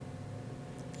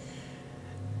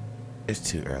It's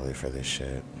too early for this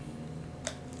shit.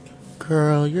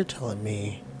 Girl, you're telling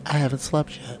me I haven't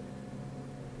slept yet.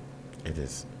 It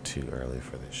is too early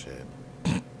for this shit.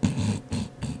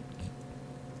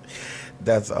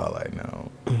 That's all I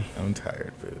know. I'm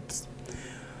tired, Boots.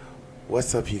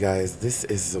 What's up, you guys? This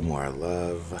is Some More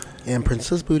Love. And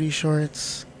Princess Booty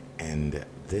Shorts. And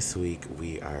this week,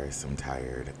 we are some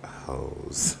tired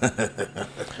hoes. I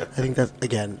think that's,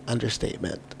 again,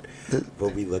 understatement.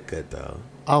 But we look good, though.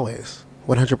 Always.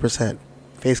 100%.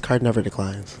 Face card never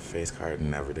declines. Face card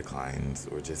never declines.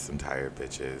 We're just some tired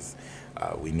bitches.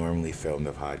 We normally film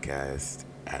the podcast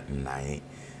at night.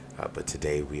 But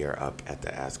today we are up at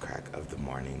the ass crack of the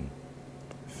morning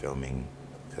filming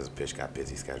because bitch got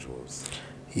busy schedules.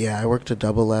 Yeah, I worked a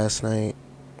double last night.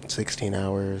 16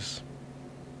 hours.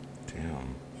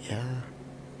 Damn.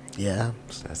 Yeah.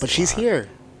 That's but a she's lot. here.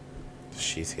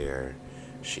 She's here.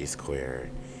 She's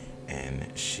queer.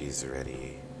 And she's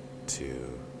ready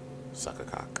to suck a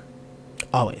cock.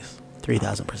 Always.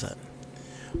 3,000%.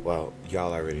 Well,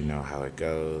 y'all already know how it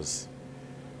goes.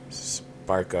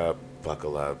 Spark up,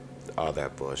 buckle up, all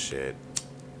that bullshit.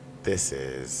 This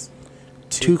is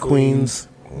Two Queens,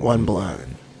 One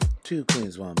Blonde. Two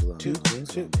queens, one blonde. Two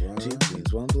queens, one blonde. Two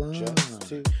queens, one blonde. Just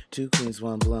two. Two queens,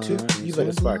 one blonde. You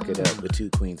better spark it up with two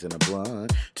queens and a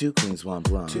blonde. Two queens, one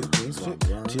blonde. Two queens, one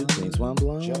blonde. Two queens, one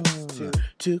blonde. Just two.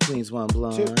 Two queens, one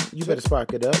blonde. You better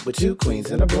spark it up with two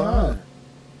queens and a blonde.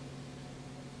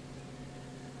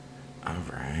 All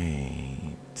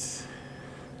right.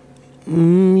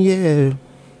 Yeah.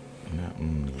 No,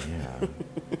 yeah.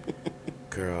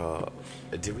 Girl,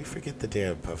 did we forget the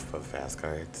damn Puff Puff fast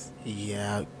cards?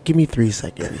 Yeah. Give me 3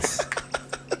 seconds.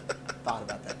 Thought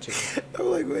about that too.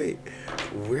 I'm like, wait,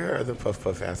 where are the Puff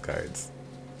Puff fast cards?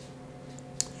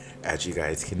 As you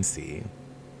guys can see,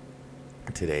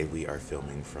 today we are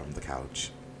filming from the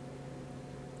couch.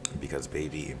 Because,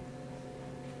 baby,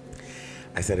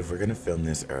 I said if we're going to film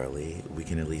this early, we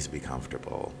can at least be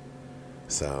comfortable.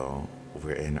 So,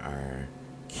 we're in our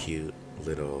cute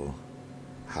little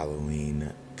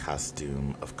Halloween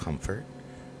costume of comfort.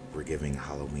 We're giving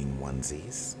Halloween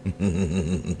onesies.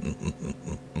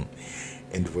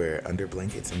 And we're under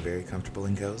blankets and very comfortable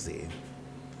and cozy.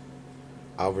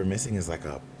 All we're missing is like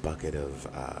a bucket of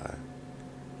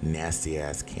nasty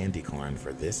ass candy corn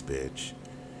for this bitch.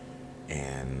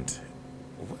 And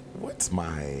what's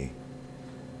my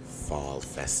fall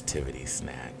festivity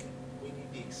snack? We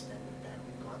need the extended bag.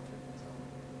 We've gone through this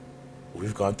all.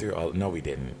 We've gone through all. No, we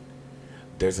didn't.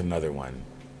 There's another one.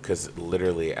 Because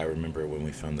literally, I remember when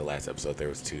we filmed the last episode, there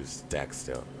was 2 stacks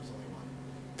still. There was only one.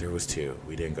 There was 2.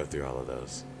 We didn't go through all of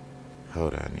those.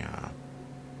 Hold on, y'all.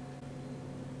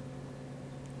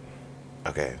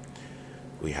 Okay.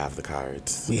 We have the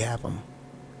cards. We have them.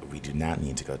 We do not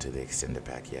need to go to the extended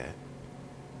pack yet.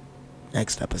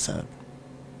 Next episode.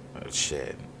 Oh,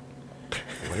 shit.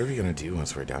 What are we going to do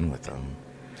once we're done with them?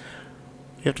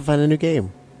 You have to find a new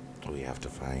game. We have to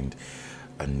find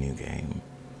a new game.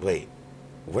 Wait.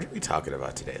 What are we talking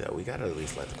about today, though? We got to at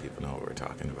least let the people know what we're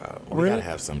talking about. We got to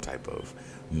have some type of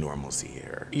normalcy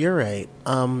here. You're right.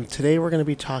 Today we're going to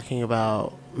be talking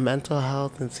about mental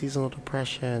health and seasonal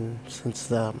depression since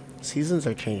the seasons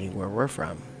are changing where we're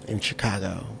from, in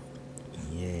Chicago.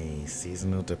 Yay,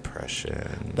 seasonal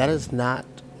depression. That is not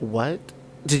what?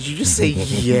 Did you just say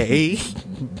yay?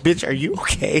 Bitch, are you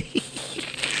okay?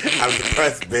 I'm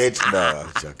depressed, bitch. No,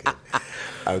 I'm joking.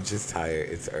 I'm just tired.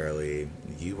 It's early.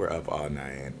 You were up all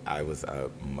night. I was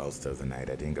up most of the night.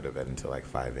 I didn't go to bed until like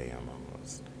 5 a.m.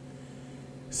 almost.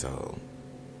 So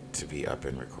to be up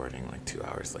and recording like 2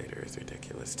 hours later is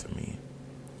ridiculous to me.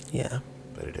 Yeah.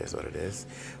 But it is what it is.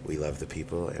 We love the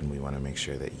people, and we want to make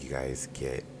sure that you guys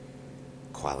get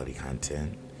quality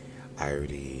content. I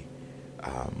already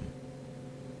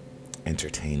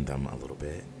entertained them a little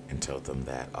bit and told them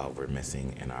that all we're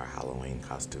missing in our Halloween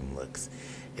costume looks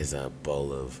is a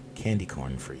bowl of candy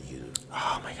corn for you.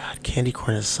 Oh my god, candy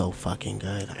corn is so fucking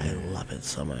good. I love it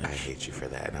so much. I hate you for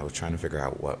that. And I was trying to figure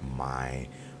out what my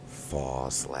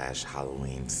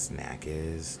fall/Halloween snack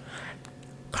is.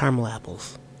 Caramel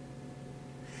apples.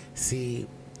 See,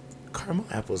 caramel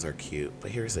apples are cute,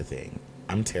 but here's the thing.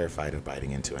 I'm terrified of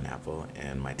biting into an apple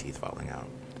and my teeth falling out.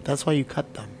 That's why you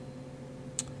cut them.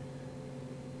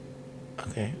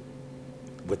 Okay.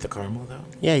 With the caramel, though?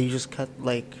 Yeah, you just cut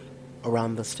like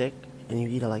around the stick and you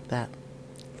eat it like that.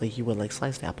 Like you would like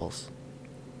sliced apples.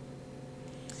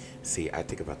 See, I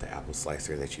think about the apple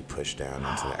slicer that you push down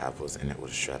into the apples and it will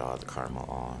shred all the caramel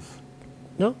off.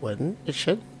 No, it wouldn't. It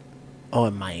should. Oh,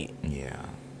 it might. Yeah,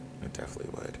 it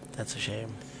definitely would. That's a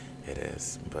shame. It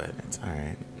is, but it's all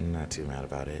right. I'm not too mad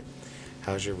about it.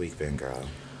 How's your week been, girl?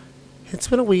 It's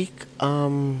been a week.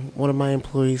 One of my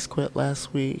employees quit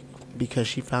last week because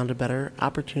she found a better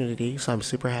opportunity, so I'm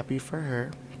super happy for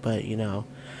her. But,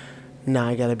 now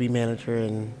I gotta be manager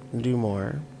and do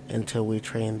more until we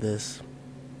train this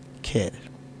kid.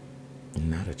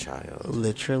 Not a child.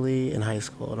 Literally in high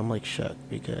school. And I'm like shook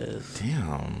because...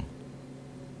 Damn.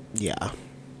 Yeah.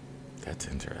 That's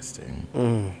interesting.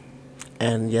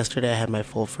 And yesterday I had my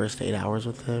full first 8 hours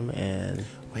with him and...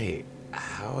 Wait,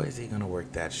 how is he going to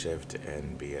work that shift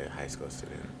and be a high school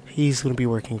student? He's going to be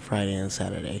working Friday and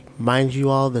Saturday. Mind you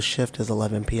all, the shift is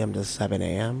 11 p.m. to 7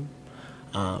 a.m.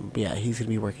 Yeah, he's going to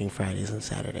be working Fridays and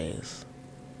Saturdays.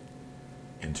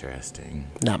 Interesting.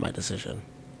 Not my decision.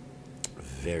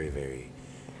 Very, very,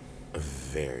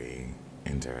 very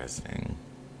interesting.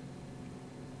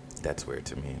 That's weird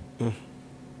to me.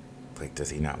 Like, does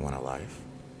he not want a life?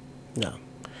 No.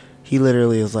 He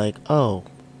literally is like, oh,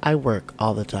 I work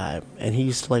all the time. And he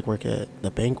used to, work at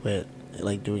the banquet,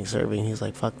 doing serving. He's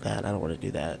like, fuck that. I don't want to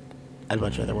do that. I'd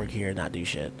much rather work here and not do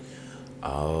shit.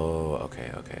 Oh,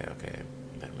 okay.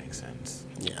 That makes sense.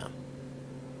 Yeah.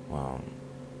 Well,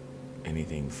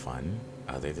 anything fun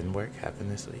other than work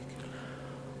happened this week?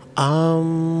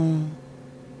 Oh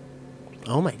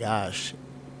my gosh.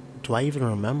 Do I even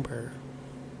remember?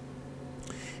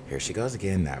 Here she goes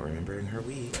again, not remembering her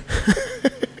week.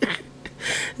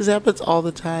 This happens all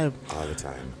the time. All the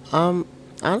time.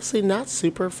 Honestly, not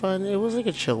super fun. It was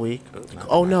a chill week. Not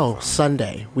Oh no, fun.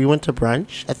 Sunday. We went to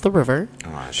brunch at the river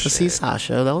Aw, to see shit.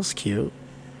 Sasha. That was cute.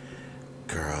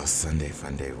 Girl, Sunday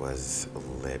Funday was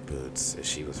lit boots.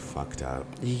 She was fucked up.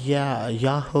 Yeah,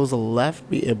 y'all hoes left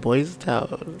me in Boys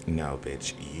Town. No,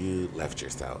 bitch, you left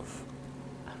yourself.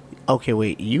 Okay,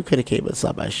 wait. You could have came and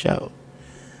saw my show.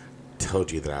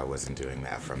 Told you that I wasn't doing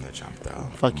that from the jump, though.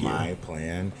 Fuck you. My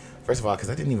plan, first of all, because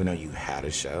I didn't even know you had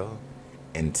a show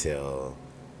until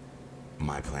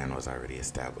my plan was already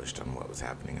established on what was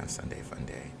happening on Sunday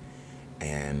Funday.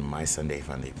 And my Sunday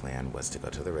Funday plan was to go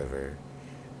to the river,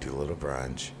 do a little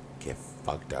brunch, get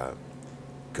fucked up,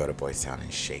 go to Boys Town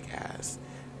and shake ass.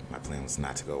 My plan was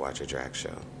not to go watch a drag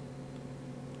show.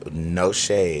 No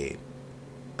shade,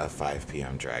 a 5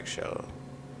 p.m. drag show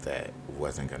that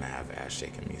wasn't going to have ass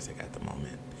shaking music at the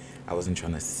moment. I wasn't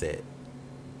trying to sit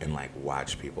and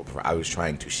watch people. I was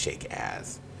trying to shake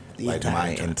ass. My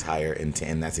entire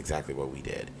intent, and that's exactly what we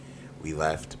did. We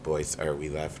left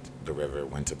the river,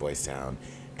 went to Boys Town,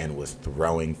 and was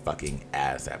throwing fucking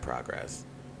ass at Progress.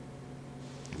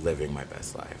 Living my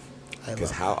best life.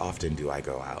 Because how often do I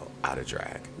go out of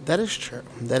drag? That is true.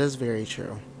 That is very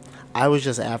true. I was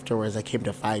just afterwards, I came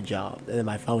to find y'all, and then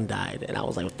my phone died, and I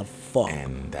was like, what the fuck?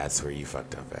 And that's where you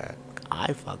fucked up at.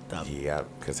 I fucked up. Yeah,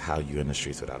 because how you in the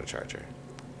streets without a charger?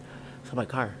 So my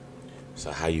car.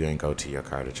 So how you ain't go to your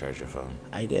car to charge your phone?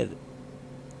 I did.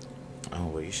 Oh,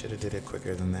 well, you should have did it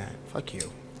quicker than that. Fuck you.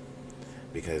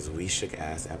 Because we shook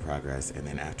ass at Progress, and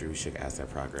then after we shook ass at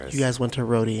Progress... You guys went to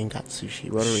Rotary and got sushi.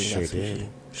 Rotary sure and got sushi. did.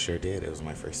 Sure did. It was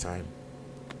my first time.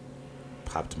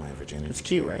 Popped my virginity. It's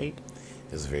cute, right?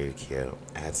 It was very cute.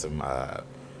 I had some,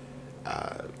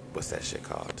 what's that shit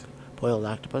called? Boiled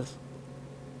octopus.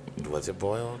 Was it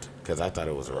boiled? Because I thought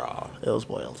it was raw. It was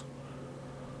boiled.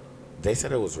 They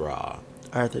said it was raw.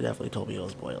 Arthur definitely told me it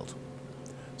was boiled.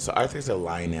 So Arthur's a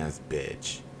lying-ass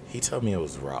bitch. He told me it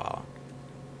was raw.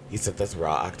 He said, that's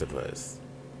raw octopus.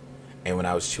 And when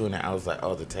I was chewing it, I was like,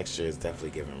 oh, the texture is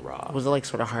definitely giving raw. Was it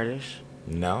sort of hardish?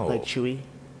 No. Like chewy?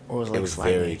 Or was it it was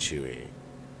slimy? very chewy.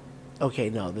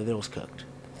 Okay, no, then it was cooked.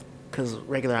 Because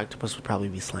regular octopus would probably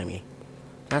be slimy.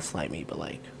 Not slimy, but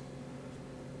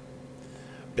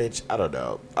Bitch, I don't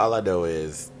know. All I know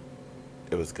is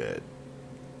it was good.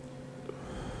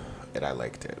 And I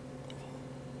liked it.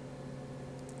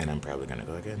 And I'm probably going to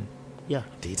go again. Yeah.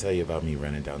 Did he tell you about me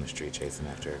running down the street chasing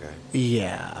after a guy?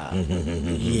 Yeah.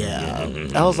 Yeah.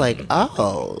 I was like,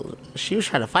 oh, she was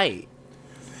trying to fight.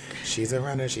 She's a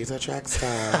runner. She's a track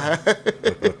star.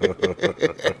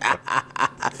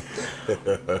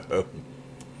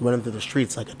 Running through the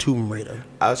streets like a Tomb Raider.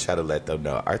 I was trying to let them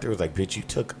know. Arthur was like, bitch, you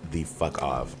took the fuck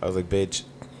off. I was like, bitch,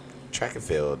 track and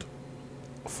field,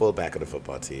 fullback of the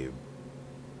football team.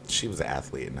 She was an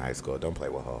athlete in high school. Don't play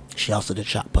with her. She also did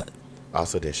shot put.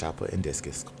 Also did shot put and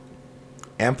discus.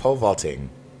 And pole vaulting.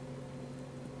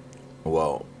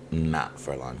 Well, not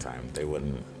for a long time. They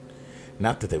wouldn't,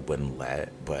 not that they wouldn't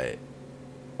let, but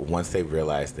once they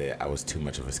realized that I was too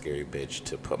much of a scary bitch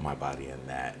to put my body in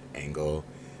that angle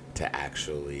to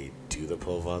actually do the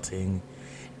pole vaulting.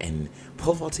 And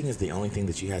pole vaulting is the only thing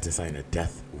that you had to sign a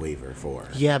death waiver for.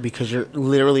 Yeah, because you're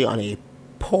literally on a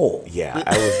pole. Yeah,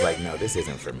 I was like, no, this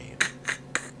isn't for me.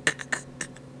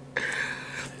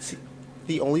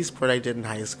 The only sport I did in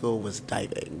high school was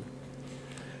diving.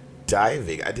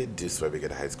 Diving. I didn't do swimming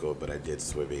in high school, but I did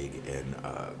swimming in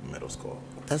middle school.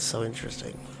 That's so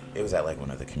interesting. It was at like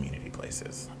one of the community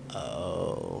places.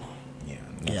 Oh. Yeah.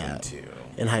 Yeah. Too.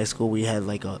 In high school, we had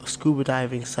like a scuba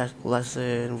diving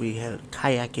lesson. We had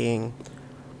kayaking.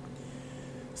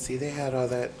 See, they had all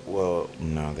that. Well,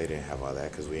 no, they didn't have all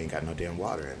that because we ain't got no damn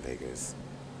water in Vegas.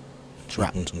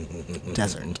 Drought.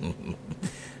 Desert.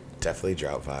 Definitely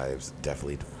drought vibes.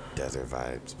 Definitely desert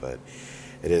vibes. But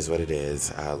it is what it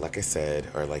is. Like I said,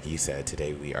 or like you said,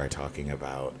 today we are talking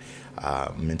about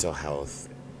mental health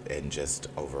and just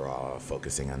overall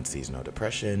focusing on seasonal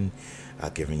depression,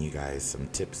 giving you guys some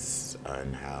tips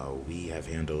on how we have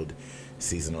handled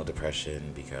seasonal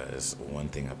depression, because one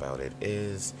thing about it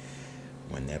is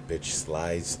when that bitch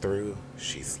slides through,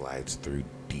 she slides through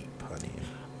deep, honey.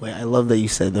 Wait, I love that you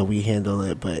said that we handle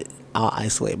it, but I'll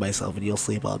isolate myself and you'll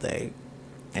sleep all day.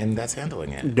 And that's handling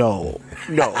it. No,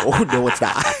 it's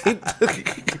not.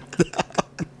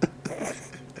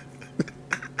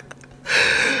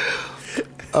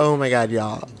 Oh my God,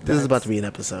 y'all. This is about to be an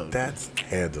episode. That's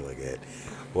handling it.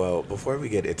 Well, before we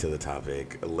get into the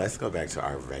topic, let's go back to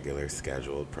our regular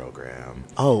scheduled program.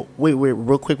 Oh, wait,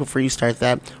 real quick before you start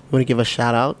that, we want to give a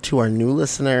shout out to our new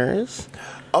listeners.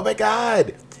 Oh my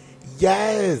God.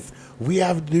 Yes. We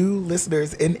have new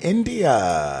listeners in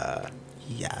India.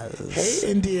 Yes.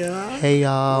 Hey, India. Hey,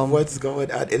 y'all. What's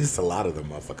going on? It's a lot of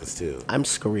them motherfuckers, too. I'm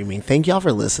screaming. Thank y'all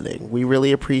for listening. We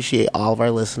really appreciate all of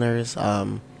our listeners.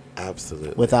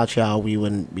 Absolutely. Without y'all, we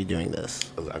wouldn't be doing this.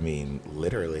 I mean,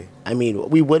 literally. I mean,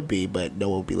 we would be, but no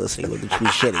one would be listening, which would be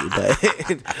shitty.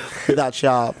 But without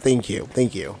y'all, thank you.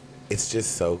 Thank you. It's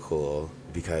just so cool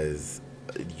because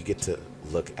you get to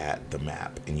look at the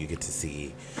map and you get to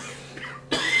see.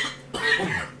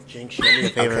 Jinx, show me a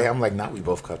favor. Okay, I'm like, not we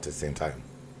both cut at the same time.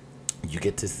 You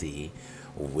get to see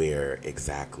where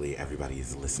exactly everybody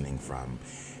is listening from.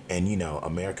 And, you know,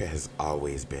 America has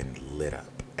always been lit up.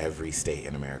 Every state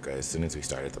in America, as soon as we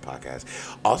started the podcast.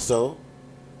 Also,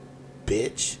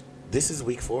 bitch, this is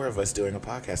week 4 of us doing a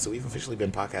podcast, so we've officially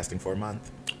been podcasting for a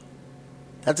month.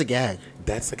 That's a gag.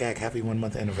 That's a gag. Happy 1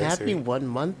 month anniversary. Happy 1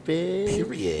 month, bitch.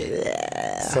 Period.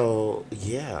 Yeah. So,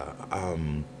 yeah,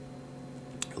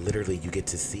 literally you get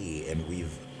to see, and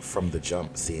we've, from the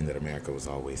jump, seen that America was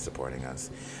always supporting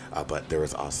us. But there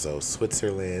was also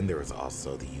Switzerland, there was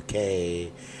also the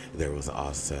UK, there was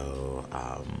also...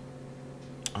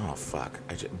 oh, fuck.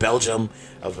 Belgium.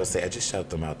 I was about to say, I just shouted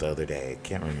them out the other day.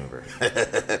 Can't remember.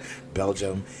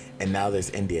 Belgium. And now there's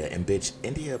India. And, bitch,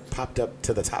 India popped up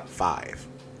to the top 5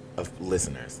 of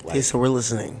listeners. Like, okay, so we're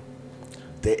listening.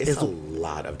 It's a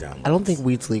lot of downloads. I don't think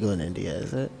weed's legal in India,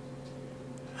 is it?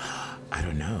 I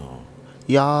don't know.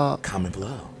 Y'all. Comment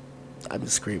below. I'm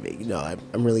screaming. No,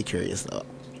 I'm really curious, though.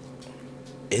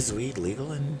 Is weed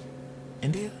legal in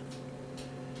India?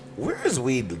 Where is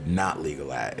weed not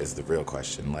legal at is the real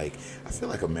question. Like, I feel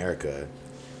like America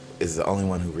is the only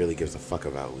one who really gives a fuck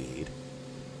about weed.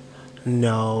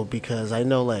 No, because I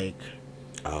know, like...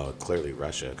 Oh, clearly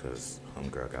Russia, because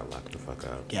homegirl got locked the fuck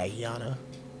up. Yeah, Yana.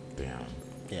 Damn.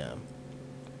 Yeah.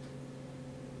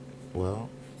 Well,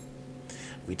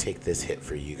 we take this hit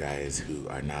for you guys who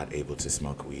are not able to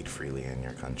smoke weed freely in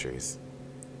your countries.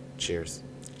 Cheers.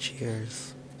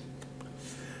 Cheers.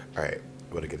 All right.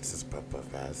 Want to get this puff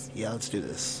fast? Yeah, let's do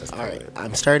this. Let's all right, it.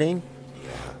 I'm starting.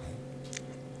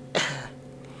 Yeah.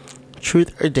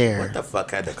 Truth or dare? What the fuck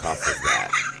kind of cough was that?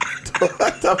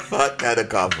 What the fuck kind of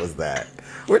cough was that?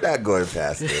 We're not going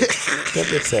past it. That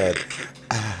bitch said,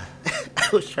 I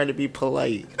was trying to be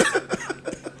polite.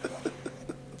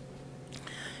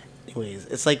 Anyways,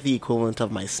 it's like the equivalent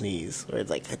of my sneeze, where it's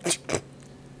like...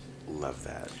 Love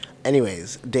that.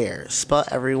 Anyways, dare. Spell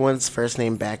everyone's first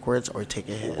name backwards or take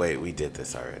a hit. Wait, we did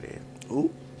this already.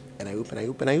 Oop. And I oop, and I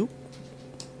oop, and I oop.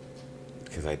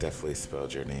 Because I definitely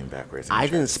spelled your name backwards. I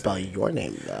didn't spell your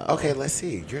name, though. Okay, let's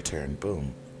see. Your turn.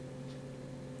 Boom.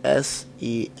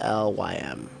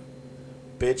 Selym.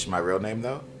 Bitch, my real name,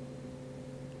 though?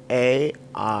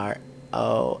 Aromaz.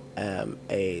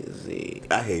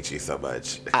 I hate you so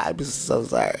much. I'm so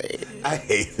sorry. I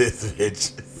hate this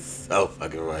bitch so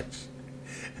fucking much.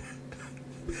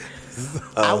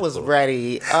 I was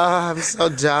ready. Oh, I'm so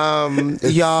dumb.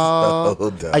 Y'all. So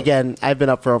dumb. Again, I've been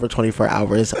up for over 24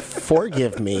 hours.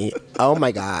 Forgive me. Oh,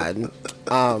 my God.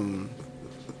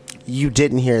 You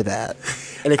didn't hear that.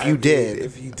 And if you did...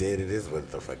 If you did, it is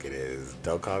what the fuck it is.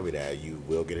 Don't call me that. You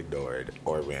will get ignored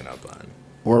or ran up on.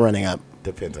 We're running up.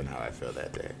 Depends on how I feel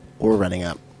that day. We're running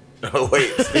up. Oh, wait.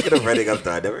 Speaking of running up,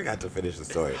 though, I never got to finish the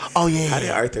story. Oh, yeah. How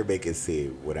did Arthur make it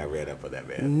seem when I ran up on that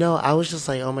man? No, I was just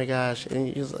like, oh my gosh.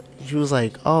 And he was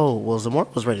like, oh, well, Zamora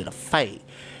was ready to fight.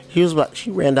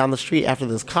 She ran down the street after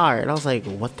this car. And I was like,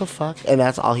 what the fuck? And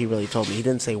that's all he really told me. He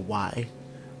didn't say why.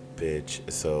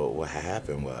 Bitch. So what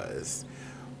happened was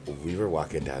we were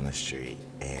walking down the street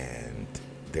and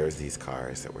there was these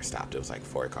cars that were stopped. It was like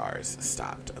 4 cars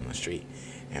stopped on the street.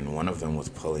 And one of them was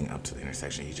pulling up to the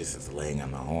intersection. He just is laying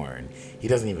on the horn. He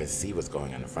doesn't even see what's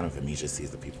going on in front of him. He just sees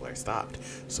the people are stopped.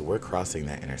 So we're crossing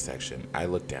that intersection. I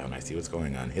look down. I see what's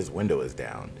going on. His window is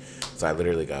down. So I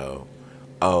literally go,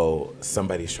 oh,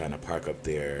 somebody's trying to park up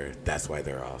there. That's why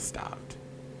they're all stopped.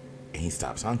 And he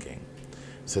stops honking.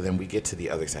 So then we get to the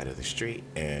other side of the street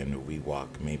and we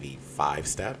walk maybe 5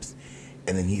 steps.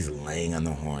 And then he's laying on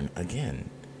the horn again.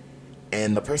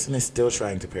 And the person is still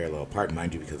trying to parallel park,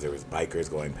 mind you, because there was bikers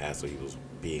going past, so he was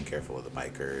being careful of the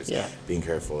bikers, being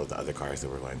careful of the other cars that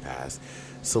were going past.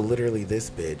 So literally this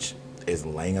bitch is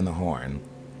laying on the horn.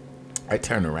 I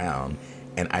turn around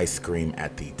and I scream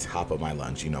at the top of my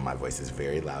lungs. You know my voice is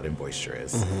very loud and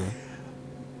boisterous. Mm-hmm.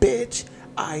 Bitch,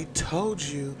 I told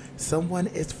you someone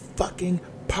is fucking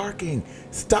parking.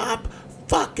 Stop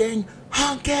fucking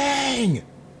honking!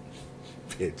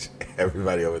 Bitch,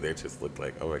 everybody over there just looked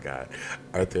like, oh my God.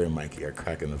 Arthur and Mikey are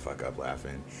cracking the fuck up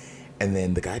laughing. And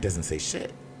then the guy doesn't say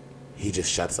shit. He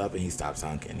just shuts up and he stops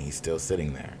honking. He's still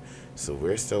sitting there. So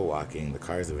we're still walking. The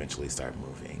cars eventually start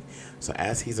moving. So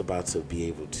as he's about to be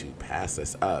able to pass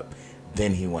us up,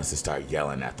 then he wants to start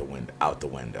yelling at out the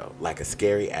window like a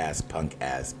scary ass punk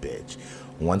ass bitch.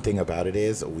 One thing about it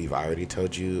is, we've already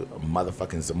told you,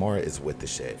 motherfucking Zamora is with the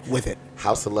shit. With it.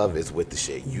 House of Love is with the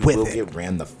shit. You will get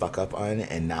ran the fuck up on,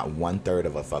 and not 1/3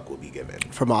 of a fuck will be given.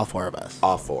 From all 4 of us.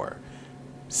 All 4.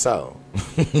 So,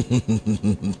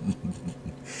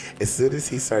 as soon as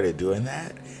he started doing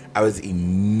that, I was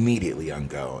immediately on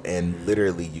go. And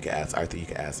literally, you can ask Arthur, you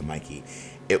can ask Mikey.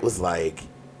 It was like,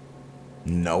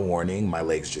 no warning, my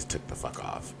legs just took the fuck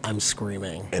off. I'm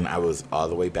screaming. And I was all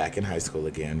the way back in high school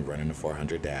again, running a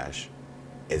 400 dash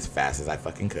as fast as I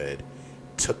fucking could.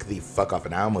 Took the fuck off,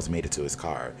 and I almost made it to his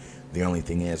car. The only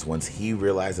thing is, once he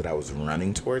realized that I was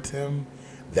running towards him,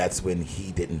 that's when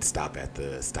he didn't stop at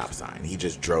the stop sign. He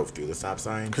just drove through the stop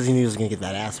sign. Because he knew he was going to get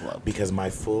that ass whooped. Because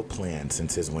my full plan,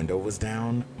 since his window was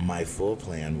down, my full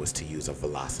plan was to use a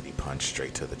velocity punch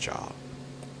straight to the jaw.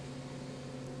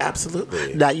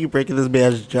 Absolutely. Not you breaking this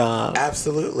man's jaw.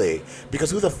 Absolutely. Because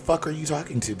who the fuck are you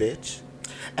talking to, bitch?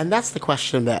 And that's the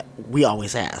question that we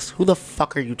always ask. Who the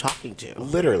fuck are you talking to?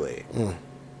 Literally.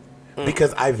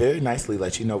 Because I very nicely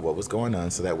let you know what was going on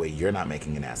so that way you're not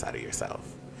making an ass out of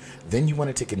yourself. Then you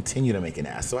wanted to continue to make an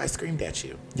ass, so I screamed at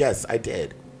you. Yes, I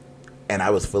did. And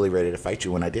I was fully ready to fight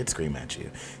you when I did scream at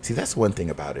you. See, that's one thing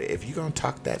about it. If you're going to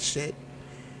talk that shit,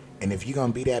 and if you're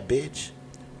going to be that bitch,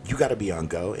 you got to be on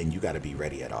go and you got to be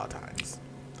ready at all times.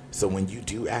 So when you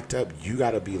do act up, you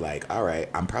got to be like, all right,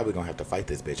 I'm probably going to have to fight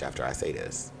this bitch after I say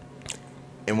this.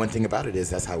 And one thing about it is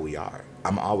that's how we are.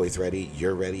 I'm always ready.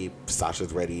 You're ready.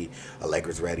 Sasha's ready.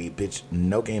 Allegra's ready. Bitch,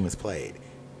 no game is played.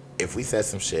 If we said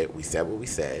some shit, we said what we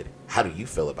said. How do you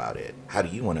feel about it? How do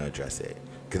you want to address it?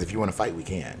 Because if you want to fight, we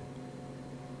can.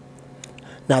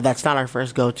 Now, that's not our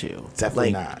first go-to.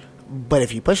 Definitely not. But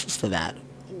if you push us to that.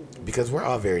 Because we're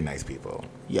all very nice people.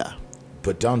 Yeah.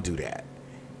 But don't do that.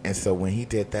 And so when he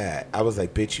did that, I was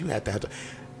like, bitch, you have to.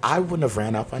 I wouldn't have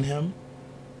ran up on him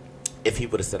if he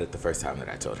would have said it the first time that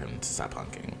I told him to stop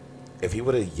honking. If he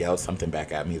would have yelled something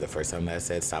back at me the first time that I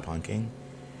said stop honking,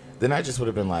 then I just would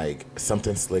have been like,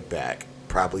 something slick back,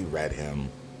 probably read him,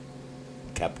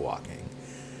 kept walking.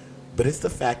 But it's the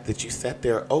fact that you sat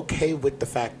there okay with the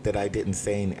fact that I didn't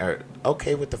say, or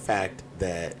okay with the fact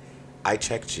that I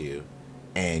checked you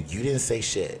and you didn't say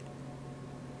shit.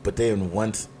 But then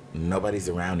once nobody's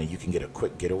around and you can get a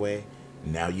quick getaway,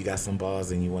 now you got some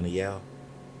balls and you want to yell?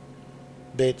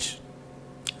 Bitch.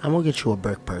 I'm going to get you a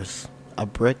brick purse. A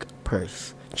brick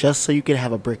purse. Just so you can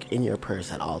have a brick in your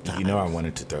purse at all times. You know I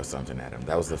wanted to throw something at him.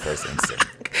 That was the first instinct.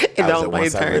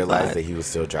 Once I realized that he was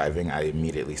still driving, I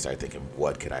immediately started thinking,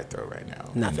 what could I throw right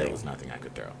now? Nothing. And there was nothing I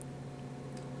could throw.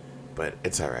 But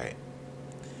it's all right.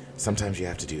 Sometimes you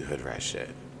have to do hood rat shit.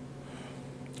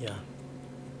 Yeah.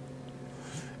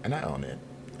 And I own it.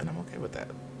 And I'm okay with that.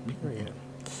 Yeah.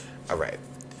 All right.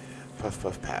 Puff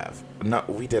Puff Pav. No,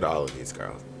 we did all of these,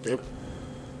 girls. Yep.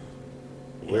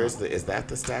 Is that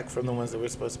the stack from the ones that we're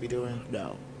supposed to be doing?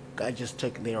 No. I just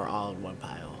they were all in one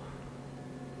pile.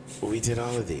 We did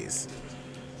all of these.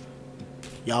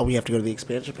 Y'all, we have to go to the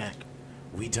expansion pack.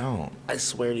 We don't. I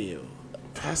swear to you.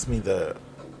 Pass me the...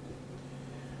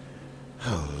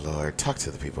 Oh, Lord. Talk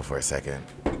to the people for a second.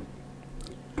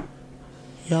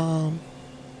 Y'all,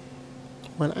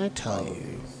 when I tell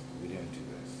you, We didn't do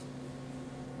this.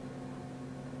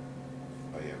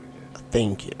 Oh yeah, we did.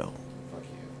 thank you. Fuck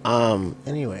you.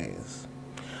 Anyways,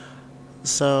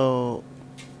 so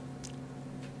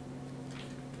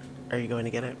are you going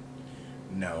to get it?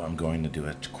 No, I'm going to do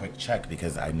a quick check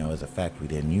because I know as a fact we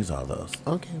didn't use all those.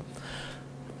 Okay.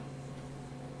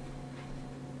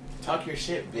 Talk your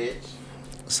shit, bitch.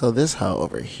 So this hoe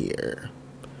over here.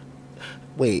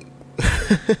 Wait.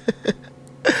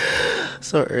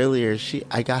 So earlier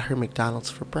I got her McDonald's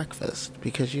for breakfast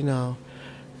because, you know,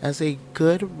 as a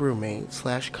good roommate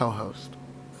 / co-host,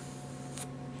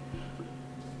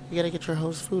 you gotta get your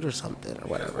host food or something or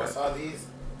whatever. I saw these,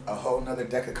 a whole nother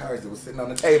deck of cards that was sitting on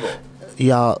the table.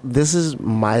 Y'all, this is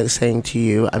my saying to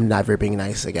you, I'm never being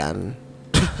nice again.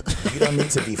 You don't need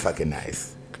to be fucking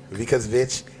nice. Because,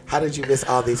 bitch, how did you miss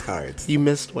all these cards? You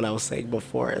missed what I was saying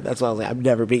before. That's why I was like, I'm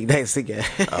never being nice again.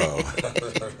 Oh.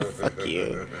 Fuck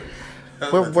you.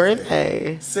 Where were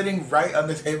they? Sitting right on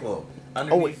the table. Oh,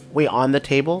 Underneath. wait, on the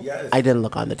table? Yes. I didn't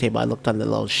look on the table. I looked on the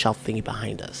little shelf thingy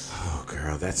behind us. Oh,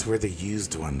 girl, that's where the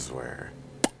used ones were.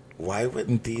 Why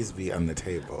wouldn't these be on the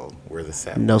table where the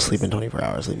set No was? sleep in 24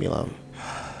 hours. Leave me alone.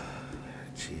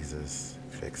 Jesus,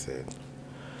 fix it.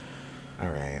 All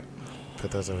right,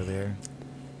 put those over there.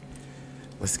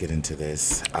 Let's get into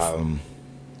this.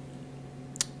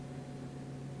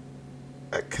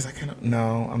 Because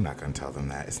no, I'm not going to tell them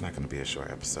that. It's not going to be a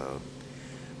short episode.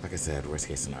 Like I said, worst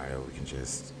case scenario, we can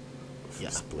just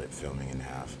split filming in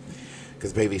half.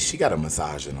 Because, baby, she got a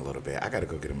massage in a little bit. I got to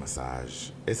go get a massage.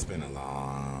 It's been a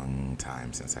long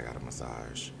time since I got a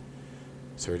massage.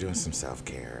 So we're doing some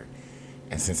self-care.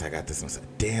 And since I got this massage,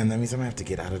 damn, that means I'm going to have to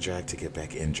get out of drag to get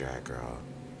back in drag, girl.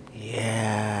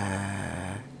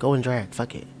 Yeah. Go and drag.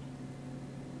 Fuck it.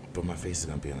 But my face is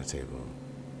going to be on the table.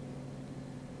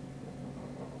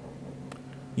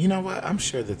 You know what? I'm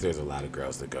sure that there's a lot of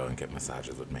girls that go and get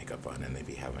massages with makeup on and they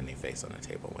be having their face on the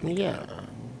table when they get Yeah. up.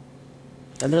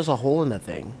 And there's a hole in the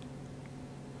thing.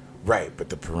 Right, but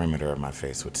the perimeter of my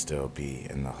face would still be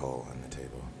in the hole on the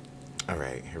table. All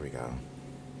right, here we go.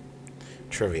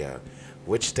 Trivia.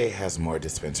 Which state has more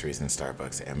dispensaries than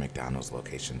Starbucks and McDonald's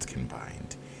locations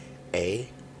combined? A.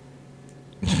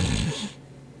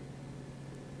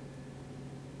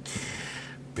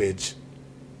 Bitch.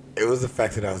 It was the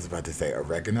fact that I was about to say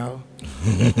oregano.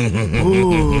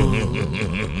 Ooh.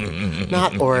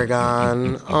 Not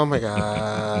Oregon. Oh my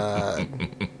god.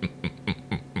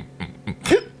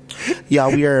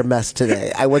 Y'all, we are a mess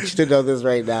today. I want you to know this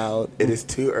right now. It is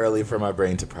too early for my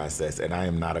brain to process, and I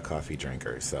am not a coffee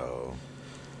drinker, so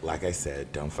like I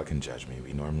said, don't fucking judge me.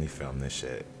 We normally film this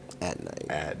shit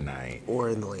At night. Or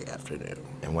in the late afternoon.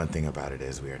 And one thing about it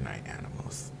is we are night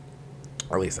animals.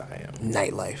 Or at least I am.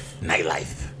 Nightlife.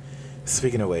 Nightlife.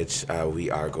 Speaking of which, we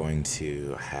are going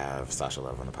to have Sasha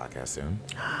Love on the podcast soon.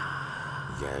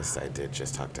 Yes, I did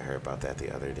just talk to her about that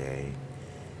the other day.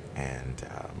 And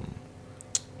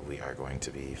we are going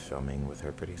to be filming with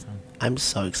her pretty soon. I'm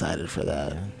so excited for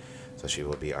that. Yeah. So she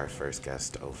will be our first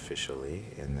guest officially.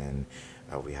 And then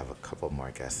we have a couple more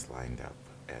guests lined up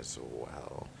as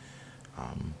well.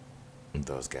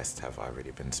 Those guests have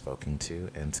already been spoken to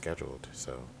and scheduled.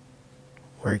 So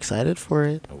We're excited for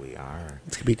it. we are.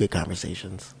 It's going to be good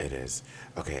conversations. It is.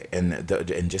 Okay, and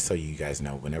just so you guys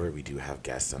know, whenever we do have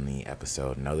guests on the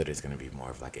episode, know that it's going to be more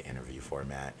of like an interview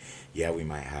format. Yeah, we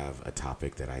might have a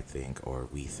topic that I think or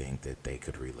we think that they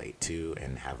could relate to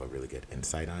and have a really good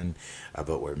insight on,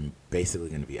 but we're basically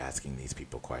going to be asking these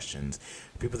people questions.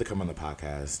 People that come on the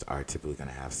podcast are typically going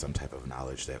to have some type of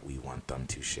knowledge that we want them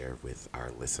to share with our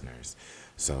listeners.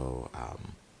 So,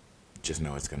 just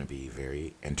know it's going to be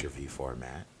very interview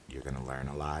format. You're going to learn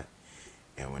a lot.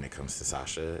 And when it comes to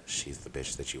Sasha, she's the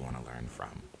bitch that you want to learn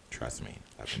from. Trust me.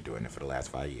 I've been doing it for the last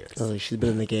 5 years. Oh, she's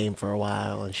been in the game for a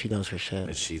while, and she knows her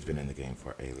shit. She's been in the game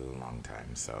for a long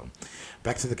time. So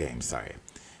back to the game. Sorry.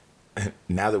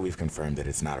 Now that we've confirmed that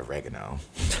it's not oregano.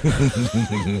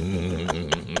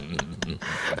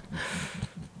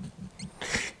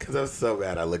 Because I'm so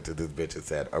mad I looked at this bitch and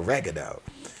said, oregano.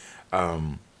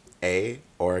 A,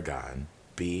 Oregon.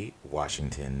 B,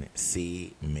 Washington.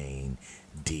 C, Maine.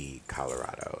 D,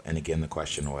 Colorado. And again, the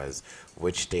question was,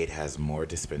 which state has more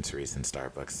dispensaries than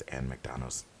Starbucks and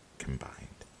McDonald's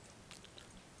combined?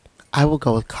 I will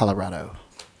go with Colorado.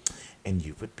 And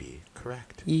you would be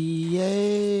correct.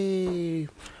 Yay! Yeah.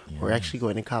 We're actually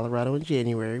going to Colorado in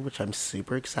January, which I'm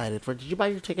super excited for. Did you buy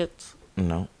your tickets?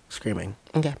 No. Screaming.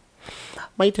 Okay.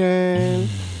 My turn.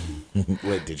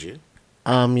 Wait, did you?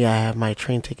 Yeah, I have my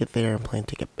train ticket there and plane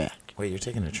ticket back. Wait, you're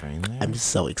taking a train there? I'm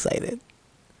so excited.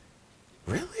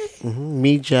 Really?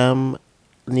 Me, Jem,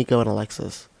 Nico and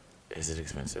Alexis. Is it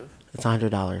expensive? It's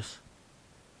 $100.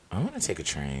 I want to take a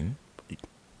train.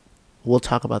 We'll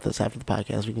talk about this after the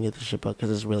podcast. We can get the shit booked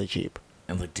because it's really cheap.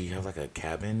 And like, do you have like a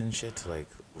cabin and shit to like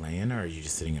lay in, or are you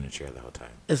just sitting in a chair the whole time?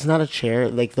 It's not a chair.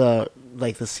 Like the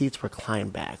seats recline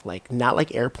back. Like not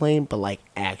like airplane, but like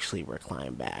actually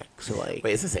recline back. So like.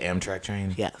 Wait, is this an Amtrak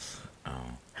train? Yes.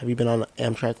 Oh. Have you been on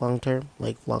Amtrak long term?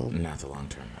 Like long? Not the long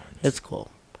term ones. It's cool.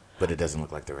 But it doesn't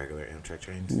look like the regular Amtrak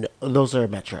trains? No, those are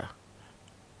Metro.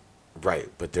 Right,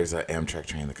 but there's an Amtrak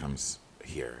train that comes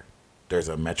here. There's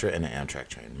a Metro and an Amtrak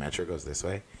train. Metro goes this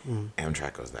way,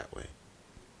 Amtrak goes that way.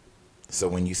 So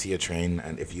when you see a train,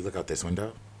 and if you look out this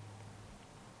window,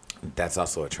 that's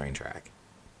also a train track.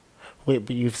 Wait,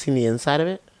 but you've seen the inside of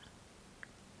it?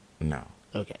 No,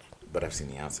 Okay. but I've seen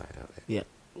the outside of it. Yeah.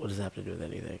 What does that have to do with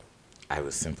anything? I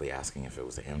was simply asking if it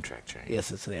was an Amtrak train.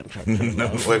 Yes, it's an Amtrak train. No,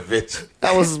 what, bitch?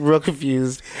 I was real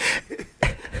confused.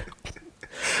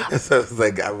 So I was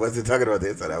like, I wasn't talking about the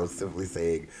inside. I was simply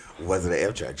saying, was it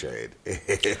an Amtrak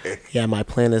train? Yeah, my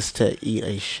plan is to eat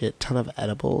a shit ton of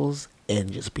edibles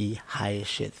and just be high as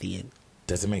shit the end.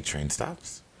 Does it make train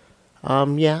stops?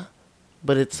 Yeah,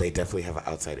 but it's They definitely have an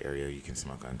outside area you can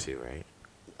smoke on too, right?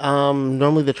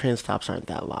 normally the train stops aren't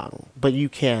that long, but you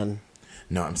can.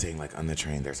 No, I'm saying like on the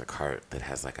train, there's a cart that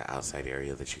has like an outside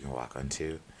area that you can walk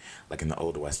onto. Like in the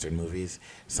old Western movies,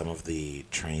 some of the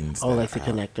trains. Oh, that like the are out-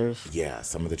 connectors? Yeah,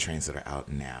 some of the trains that are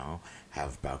out now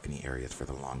have balcony areas for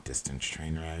the long distance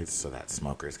train rides, so that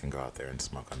smokers can go out there and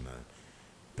smoke on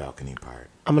the balcony part.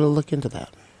 I'm gonna look into that.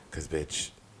 Cause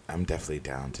bitch, I'm definitely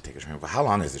down to take a train. But how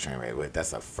long is the train ride? Wait,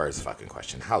 that's the first fucking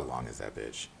question. How long is that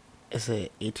bitch? Is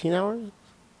it 18 hours?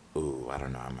 Ooh, I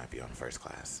don't know. I might be on first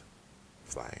class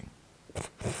flying.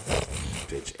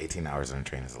 Bitch, 18 hours on a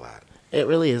train is a lot. It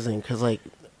really isn't, because like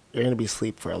you're gonna be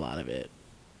asleep for a lot of it.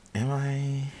 Am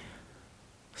I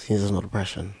Seasonal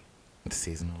depression.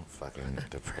 seasonal fucking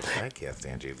depression? I can't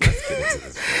stand you. Let's get into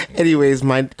this. Anyways,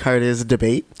 my card is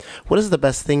debate. What is the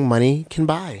best thing money can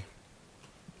buy?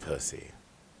 Pussy.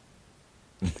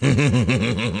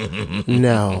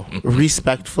 No.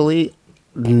 Respectfully,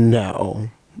 no.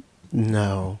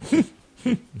 No.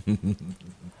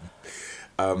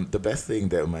 The best thing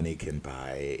that money can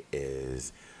buy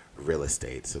is real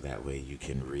estate, so that way you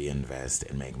can reinvest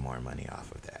and make more money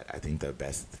off of that. I think the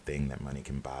best thing that money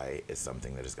can buy is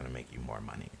something that is going to make you more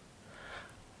money.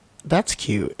 That's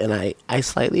cute, and I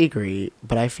slightly agree,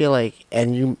 but I feel like,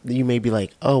 and you may be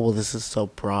like, oh, well, this is so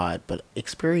broad, but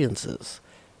experiences.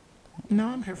 No,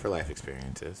 I'm here for life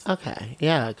experiences. Okay,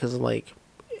 yeah, because like,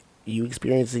 you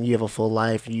experience and you have a full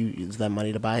life, you use that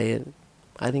money to buy it.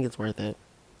 I think it's worth it.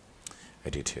 I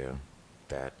do too.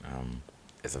 That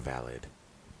is a valid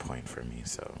point for me.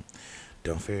 So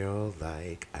don't feel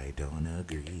like I don't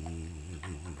agree.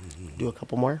 Do a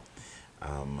couple more?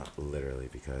 Literally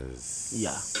because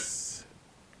Yeah.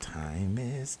 time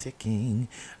is ticking.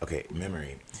 Okay,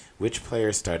 memory. Which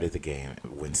player started the game?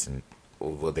 Winston.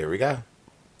 Well, there we go.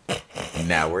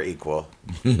 Now we're equal.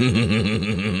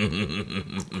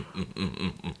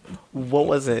 What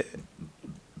was it?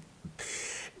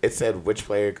 It said which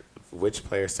player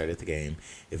started the game.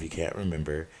 If you can't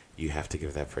remember, you have to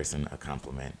give that person a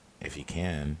compliment. If you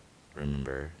can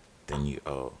remember, then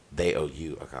they owe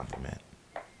you a compliment.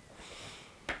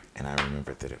 And I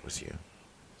remembered that it was you.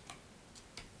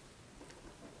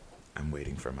 I'm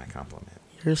waiting for my compliment.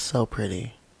 You're so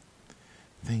pretty.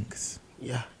 Thanks.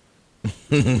 Yeah.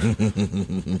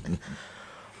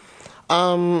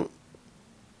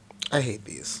 I hate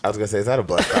these. I was gonna say, is that a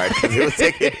black card? 'Cause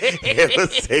it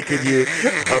was taking you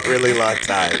a really long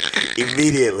time.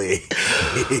 Immediately.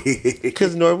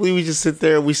 Because normally we just sit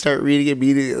there and we start reading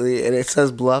immediately, and it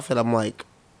says bluff, and I'm like,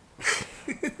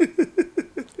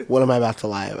 what am I about to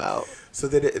lie about? So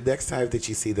that next time that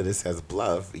you see that it says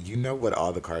bluff, you know what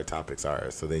all the card topics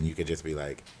are. So then you could just be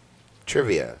like,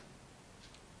 trivia.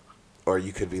 Or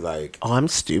you could be like, Oh, I'm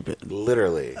stupid.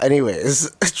 literally. Anyways,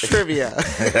 trivia.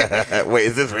 Wait,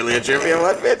 is this really a trivia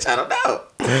one, bitch? I don't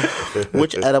know.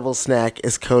 Which edible snack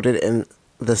is coated in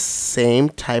the same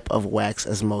type of wax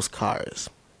as most cars?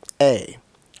 A.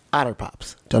 Otter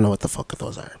Pops. Don't know what the fuck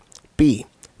those are. B.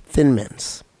 Thin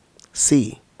Mints.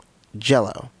 C.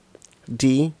 Jello.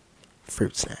 D.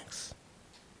 Fruit snacks.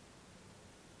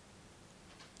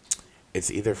 It's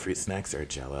either fruit snacks or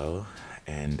Jello,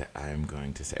 and I'm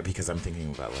going to say, because I'm thinking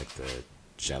about like the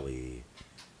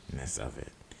jelliness of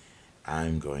it,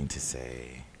 I'm going to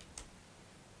say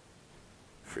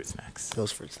fruit snacks.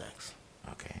 Those fruit snacks.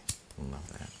 Okay,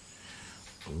 love that.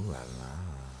 Ooh la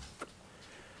la.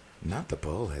 Not the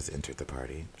bowl has entered the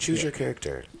party. Choose your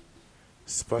character.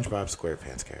 SpongeBob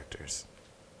SquarePants characters.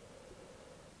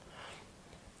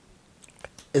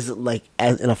 Is it like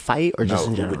as in a fight or just No, in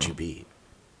who general? would you be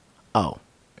Oh,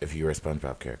 if you were a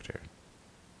SpongeBob character?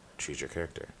 Choose your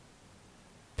character.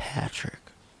 Patrick.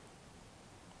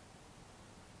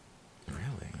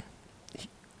 Really?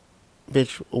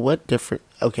 Bitch, what different...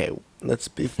 Okay, let's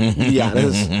be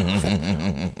honest.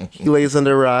 He lays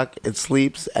under a rock, it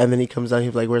sleeps, and then he comes down,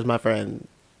 he's like, where's my friend?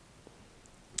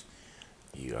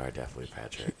 You are definitely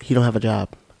Patrick. He don't have a job.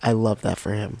 I love that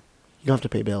for him. You don't have to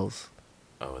pay bills.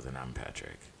 Oh, then I'm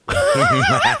Patrick.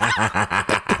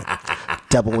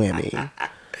 Double whammy.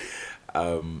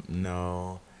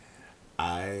 No.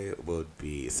 I would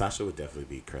be... Sasha would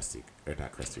definitely be Krusty... Or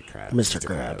not Krusty Krab. Mr.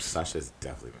 Krabs. Sasha's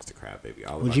definitely Mr. Krab, baby.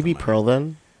 All Would about you the be money. Pearl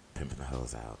then? Pimping the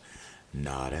hoes out.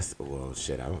 Nah, that's... Well,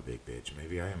 shit, I'm a big bitch.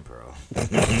 Maybe I am Pearl.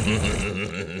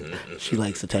 She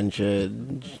likes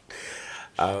attention.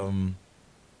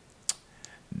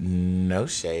 No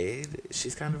shade.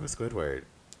 She's kind of a Squidward.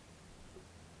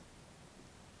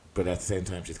 But at the same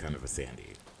time, she's kind of a Sandy.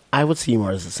 I would see you more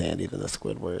as a Sandy than a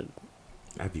Squidward.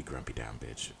 I'd be grumpy down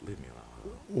bitch. Leave me alone.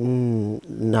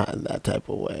 Not in that type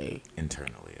of way.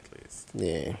 Internally, at least.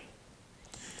 Yeah.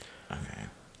 Okay.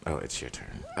 Oh, it's your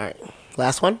turn. All right.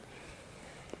 Last one?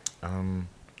 How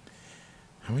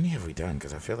many have we done?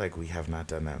 Because I feel like we have not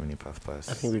done that many Puff Plus.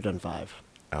 I think we've done 5.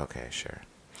 Okay, sure.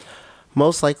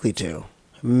 Most likely to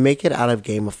make it out of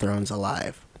Game of Thrones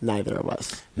alive. Neither of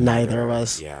us. Neither of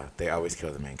us. Yeah, they always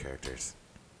kill the main characters.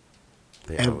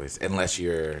 They And- always, unless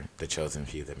you're the chosen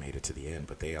few that made it to the end,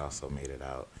 but they also made it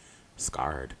out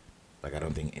scarred. Like, I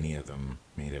don't think any of them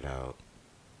made it out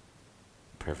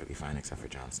perfectly fine except for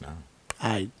Jon Snow.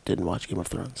 I didn't watch Game of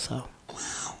Thrones, so.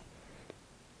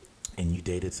 And you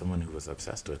dated someone who was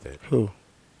obsessed with it. Who?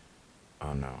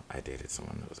 Oh, no, I dated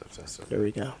someone who was obsessed with There it.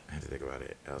 we go. I had to think about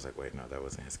it. I was like, wait, no, that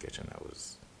wasn't his kitchen. That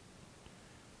was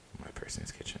my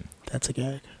person's kitchen. That's a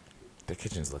gag. The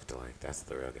kitchens looked alike. That's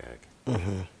the real gag.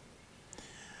 Mm-hmm.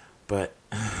 But,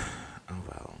 oh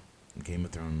well. Game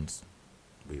of Thrones,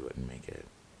 we wouldn't make it.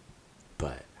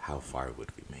 But how far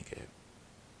would we make it?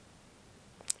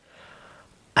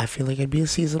 I feel like it'd be a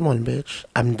season 1, bitch.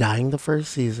 I'm dying the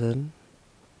first season.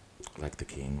 Like the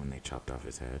king when they chopped off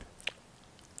his head?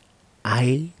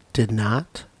 I did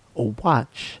not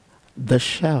watch the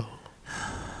show.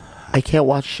 I can't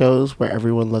watch shows where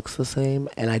everyone looks the same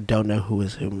and I don't know who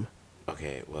is whom.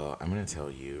 Okay, well, I'm going to tell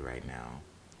you right now.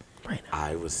 Right now.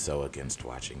 I was so against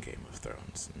watching Game of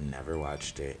Thrones. Never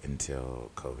watched it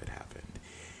until COVID happened.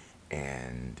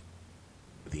 And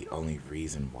the only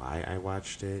reason why I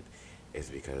watched it is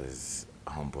because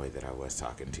a homeboy that I was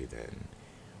talking to then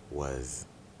was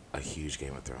a huge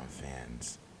Game of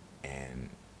Thrones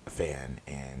fan,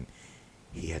 and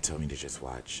he had told me to just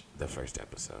watch the first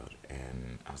episode.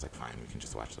 And I was like, fine, we can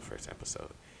just watch the first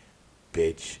episode.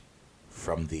 Bitch,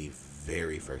 from the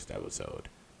very first episode,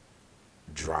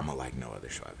 drama like no other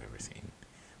show I've ever seen.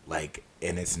 Like,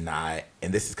 and it's not,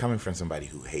 and this is coming from somebody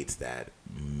who hates that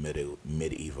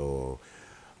medieval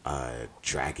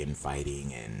dragon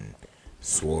fighting and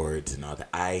swords and all that.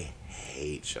 I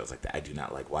hate shows like that. I do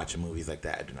not like watching movies like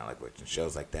that. I do not like watching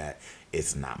shows like that.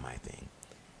 It's not my thing.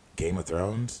 Game of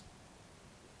Thrones,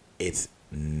 it's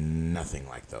nothing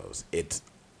like those. It's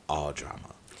all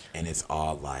drama. And it's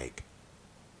all like,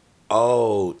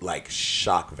 like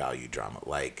shock value drama.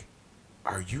 Like,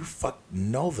 are you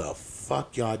no the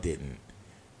fuck y'all didn't.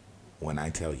 When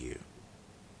I tell you,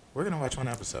 we're going to watch one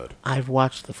episode. I've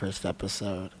watched the first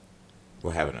episode.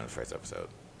 We'll have it in the first episode.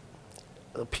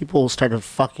 People started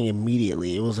fucking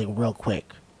immediately. It was like real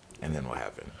quick. And then what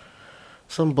happened?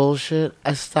 Some bullshit.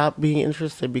 I stopped being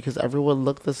interested because everyone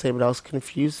looked the same and I was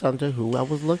confused on to who I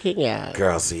was looking at.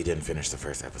 Girl, so you didn't finish the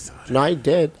first episode. No, I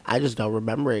did. I just don't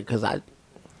remember it because I...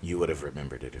 You would have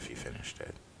remembered it if you finished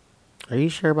it. Are you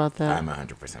sure about that? I'm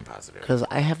 100% positive. Because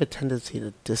I have a tendency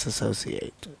to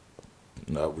disassociate.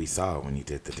 No, we saw when you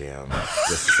did the damn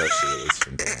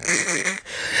disassociation dance.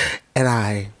 And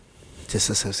I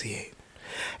disassociate.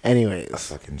 A Anyways.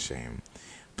 fucking shame.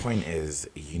 Point is,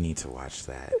 you need to watch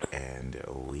that, and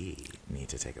we need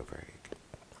to take a break.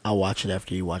 I'll watch it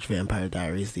after you watch Vampire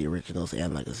Diaries, the originals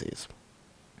and legacies.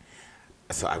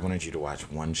 So I wanted you to watch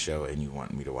one show, and you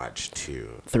want me to watch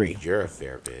 2. 3. You're a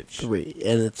fair bitch. 3.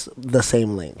 And it's the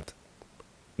same length.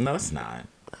 No, it's not.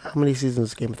 How many seasons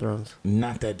is Game of Thrones?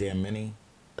 Not that damn many.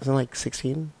 Isn't it like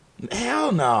 16?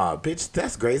 Hell no, bitch.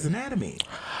 That's Grey's Anatomy.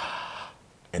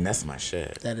 And that's my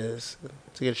shit. That is.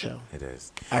 It's a good show. It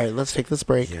is. All right, let's take this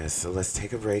break. Yes, so let's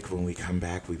take a break. When we come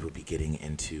back, we will be getting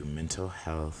into mental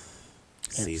health,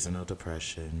 seasonal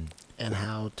depression, And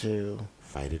how to...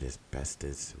 fight it as best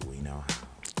as we know how.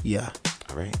 Yeah.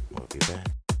 All right, we'll be back.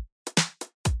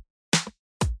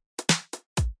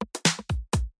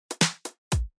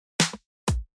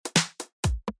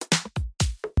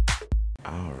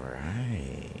 All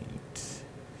right.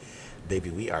 Baby,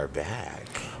 we are back.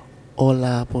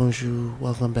 Hola, bonjour,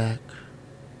 welcome back.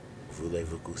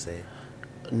 Voulez-vous coucher?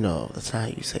 No, that's not how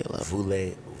you say love.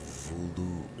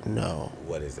 Voulez-vous... No.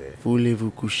 What is it?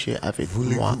 Voulez-vous coucher avec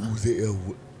moi?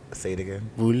 Say it again.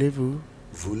 Voulez-vous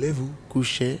Voulez-vous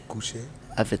coucher coucher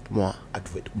avec moi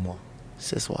avec moi?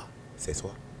 ce soir? C'est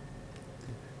soir.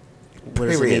 What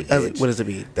does, Period, it mean? bitch. What does it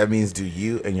mean? That means, do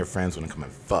you and your friends want to come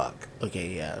and fuck?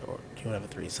 Okay, yeah, or you want to have a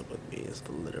threesome with me is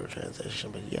the literal translation,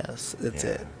 but yes, that's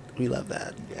Yeah. it. We love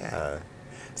that. Yeah.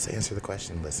 So answer the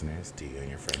question, listeners. Do you and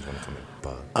your friends want to come and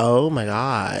fuck? Oh my For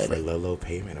God. a low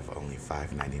payment of only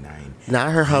 $5.99.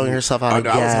 Not her hoeing herself out Oh,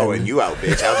 again. no, I was hoeing you out,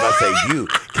 bitch. I was about to say you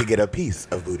can get a piece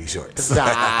of booty shorts.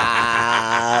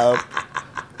 Stop.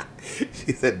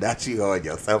 She said, not you hoeing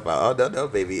yourself out. Oh, no,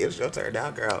 baby. It's your turn now,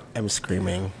 girl. I'm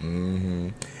screaming. Mm-hmm.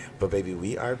 But, baby,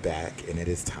 we are back, and it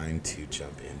is time to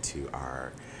jump into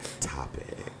our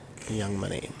topic. Young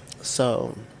Money.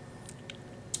 So,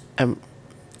 am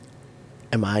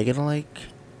I gonna like?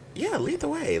 Yeah, lead the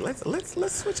way. Let's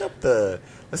switch up the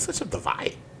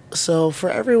vibe. So for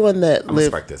everyone that I'm gonna live,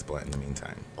 spark this blunt in the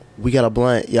meantime. we got a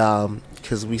blunt, y'all,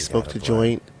 because we got smoked a a blunt.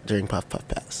 joint during Puff Puff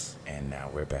Pass. And now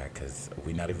we're back because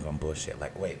we're not even gonna bullshit.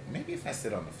 Like, wait, maybe if I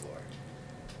sit on the floor.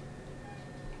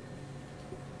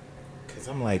 Because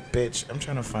I'm like, bitch, I'm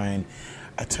trying to find.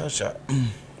 I told y'all.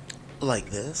 Like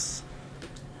this.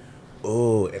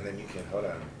 Oh, and then you can hold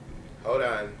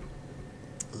on.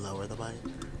 Lower the mic.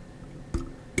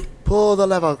 Pull the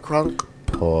lever, crunk.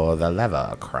 Pull the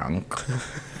lever, crunk.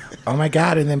 Oh my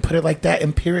god! And then put it like that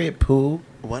in period, poo.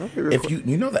 Why don't we record? If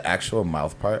you know the actual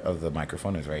mouth part of the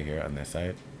microphone is right here on this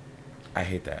side. I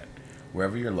hate that.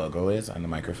 Wherever your logo is on the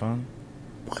microphone.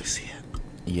 Oh, I see it.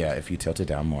 Yeah, if you tilt it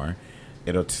down more,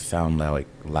 it'll sound like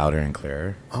louder and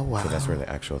clearer. Oh, wow. So that's where the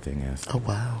actual thing is. Oh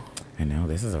wow. I know,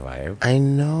 this is a vibe. I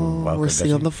know. Welcome, We're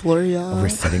sitting Dutchie. on the floor, y'all. We're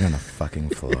sitting on the fucking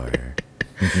floor.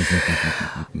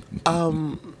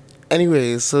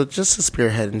 Anyways, so just to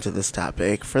spearhead into this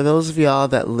topic, for those of y'all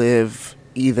that live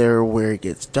either where it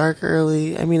gets dark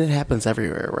early, I mean, it happens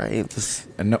everywhere, right?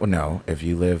 No. If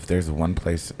you live, there's one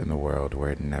place in the world where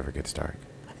it never gets dark.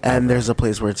 And there's a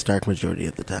place where it's dark majority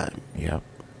of the time. Yep.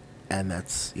 And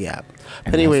that's, yeah.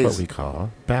 And But anyways, that's what we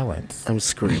call balance. I'm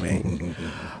screaming.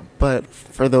 But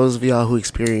for those of y'all who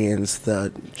experience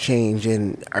the change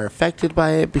and are affected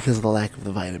by it because of the lack of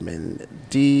the vitamin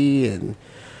D, and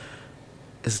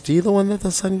is D the one that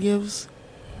the sun gives?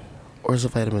 Or is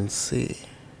it vitamin C?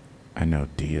 I know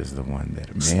D is the one that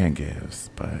a man gives,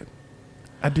 but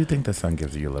I do think the sun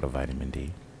gives you a little vitamin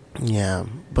D. Yeah,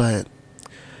 but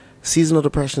seasonal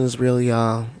depression is real,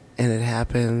 y'all, and it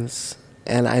happens.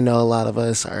 And I know a lot of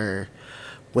us are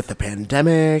with the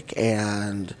pandemic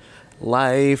and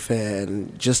life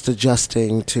and just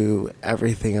adjusting to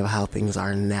everything of how things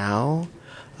are now.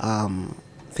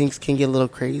 Things can get a little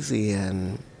crazy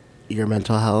and your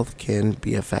mental health can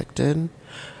be affected.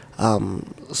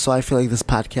 So I feel like this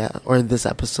podcast or this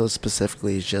episode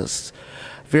specifically is just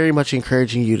very much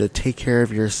encouraging you to take care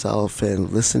of yourself and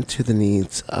listen to the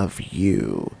needs of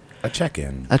you. A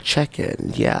check-in. A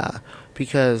check-in, yeah.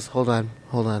 Because, hold on.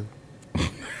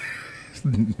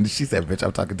 She said, bitch,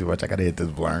 I'm talking too much. I gotta hit this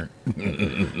blunt.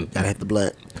 Gotta hit the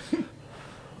blunt.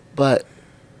 But,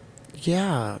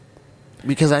 yeah.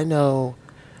 Because I know,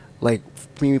 like,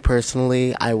 for me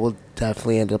personally, I will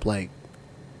definitely end up, like,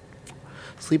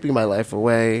 sleeping my life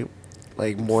away,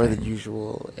 like, more than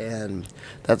usual. And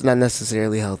that's not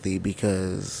necessarily healthy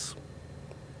because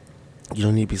you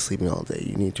don't need to be sleeping all day.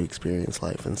 You need to experience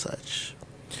life and such.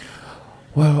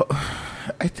 Well,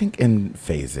 I think in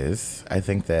phases. I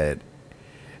think that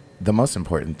the most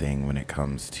important thing when it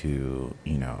comes to,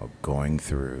 going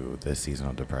through the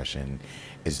seasonal depression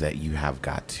is that you have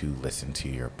got to listen to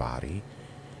your body.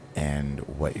 And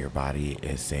what your body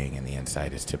is saying in the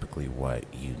inside is typically what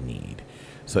you need.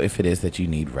 So if it is that you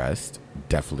need rest,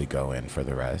 definitely go in for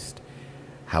the rest.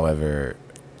 However,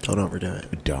 Don't overdo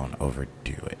it. don't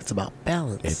overdo it. It's about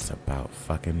balance. It's about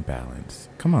fucking balance.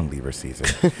 Come on, Libra season.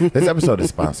 This episode is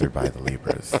sponsored by the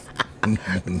Libras.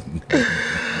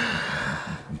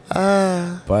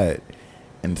 But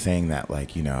in saying that,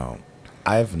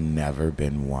 I've never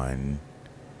been one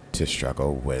to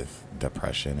struggle with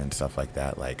depression and stuff like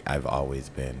that. Like, I've always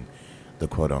been the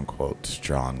quote-unquote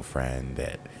strong friend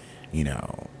that,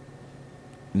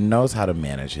 knows how to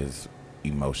manage his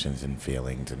emotions and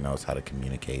feelings and knows how to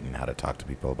communicate and how to talk to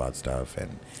people about stuff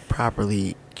and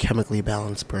properly chemically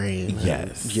balanced brain.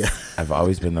 yes. Yeah. I've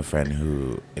always been the friend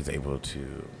who is able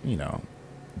to,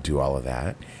 do all of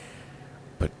that.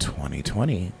 But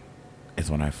 2020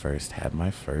 is when I first had my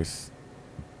first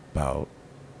bout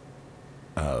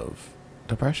of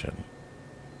depression.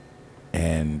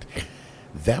 And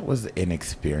that was an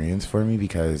experience for me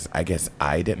because I guess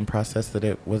I didn't process that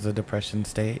it was a depression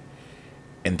state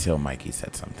until Mikey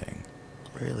said something.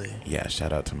 Really? Yeah,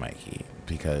 shout out to Mikey,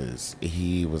 because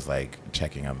he was like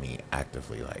checking on me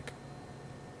actively, like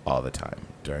all the time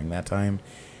during that time.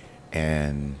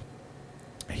 And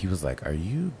he was like, "Are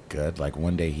you good?" Like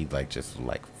one day he like just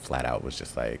like flat out was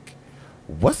just like,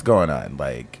 "What's going on?"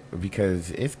 Like, because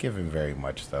it's given very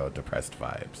much so depressed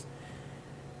vibes.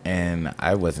 And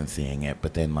I wasn't seeing it,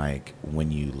 but then like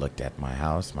when you looked at my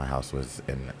house was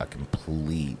in a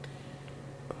complete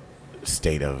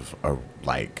state of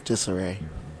like Disarray.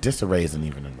 Disarray isn't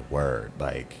even in the word.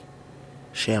 Like,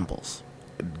 Shambles.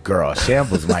 girl,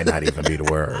 shambles might not even be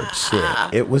the word. Shit,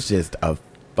 it was just a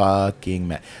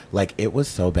fucking like it was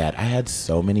so bad. I had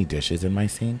so many dishes in my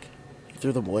sink. You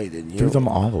threw them away, didn't you? Threw them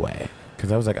all away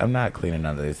because I was like, I'm not cleaning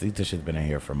none of this. These dishes been in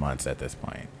here for months at this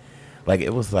point. Like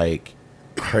it was like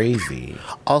crazy.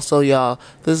 Also, y'all,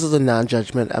 this is a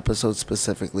non-judgment episode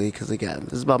specifically because, again,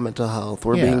 this is about mental health.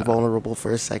 We're being vulnerable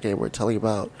for a second. We're telling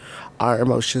about our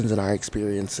emotions and our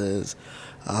experiences.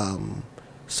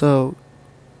 So,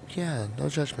 yeah, no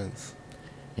judgments.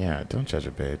 Yeah, don't judge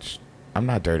a bitch. I'm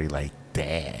not dirty like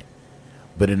that.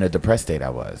 But in a depressed state, I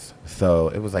was. So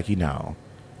it was like,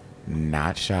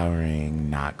 not showering,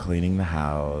 not cleaning the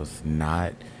house,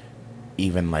 not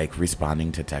even like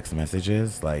responding to text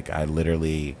messages. Like I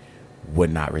literally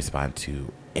would not respond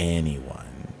to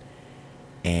anyone.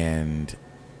 And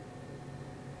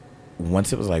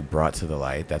once it was like brought to the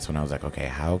light, that's when I was like, okay,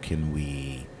 how can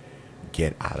we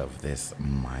get out of this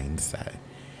mindset?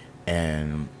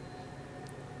 And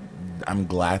I'm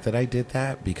glad that I did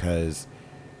that, because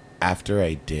after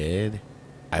I did,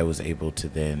 I was able to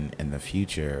then in the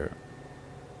future,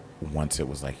 once it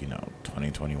was like,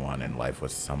 2021 and life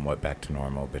was somewhat back to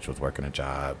normal, bitch was working a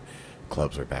job,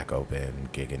 clubs were back open,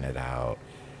 gigging it out,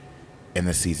 and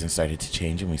the season started to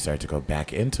change and we started to go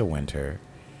back into winter,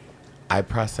 I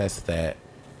processed that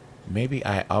maybe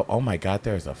oh my God,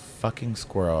 there's a fucking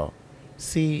squirrel.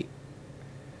 See,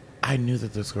 I knew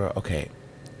that the squirrel, okay,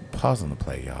 pause on the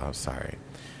play, y'all, I'm sorry.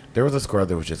 There was a squirrel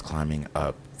that was just climbing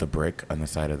up the brick on the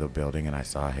side of the building, and I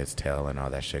saw his tail and all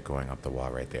that shit going up the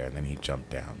wall right there, and then he jumped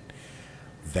down.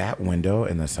 That window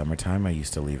in the summertime, I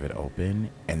used to leave it open,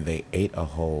 and they ate a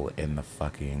hole in the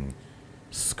fucking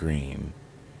screen.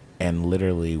 And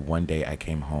literally one day I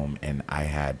came home and I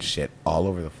had shit all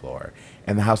over the floor,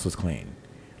 and the house was clean.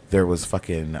 There was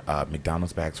fucking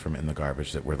McDonald's bags from in the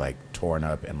garbage that were like torn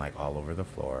up and like all over the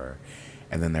floor.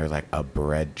 And then there was like a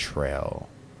bread trail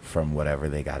from whatever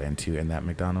they got into in that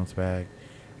McDonald's bag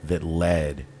that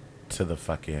led to the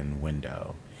fucking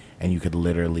window. And you could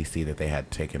literally see that they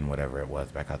had taken whatever it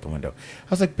was back out the window. I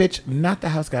was like, bitch, not the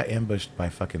house got ambushed by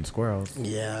fucking squirrels.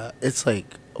 Yeah, it's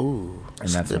like, ooh. And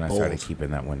that's when I started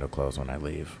keeping that window closed when I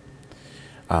leave.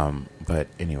 But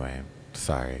anyway,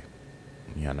 sorry.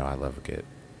 I love a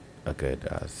good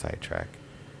sidetrack.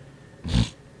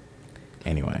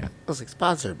 Anyway. I was like,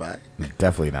 sponsored by.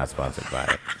 Definitely not sponsored by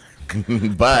it.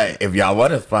 But if y'all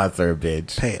want to sponsor a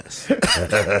bitch, pay us.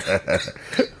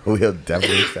 We'll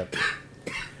definitely accept it.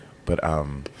 But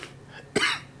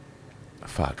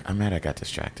fuck, I'm mad I got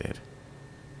distracted.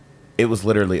 It was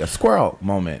literally a squirrel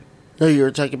moment. No, you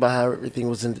were talking about how everything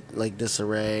was in like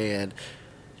disarray, and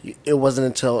it wasn't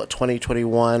until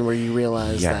 2021 where you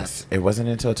realized that. Yes, it wasn't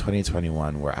until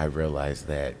 2021 where I realized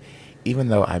that even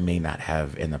though I may not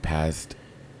have in the past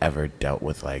ever dealt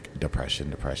with like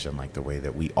depression like the way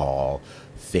that we all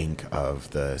think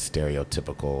of the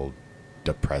stereotypical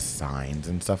depressed signs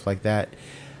and stuff like that,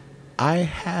 I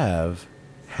have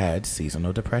had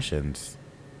seasonal depressions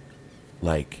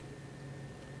like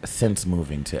since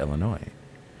moving to Illinois,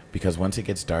 because once it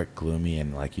gets dark, gloomy,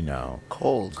 and like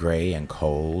cold, gray and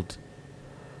cold,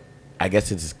 I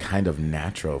guess it's kind of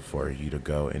natural for you to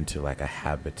go into like a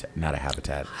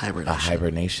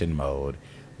hibernation mode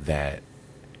that,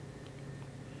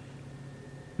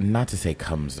 not to say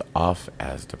comes off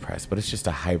as depressed, but it's just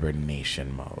a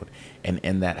hibernation mode. And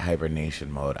in that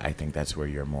hibernation mode, I think that's where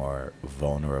you're more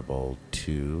vulnerable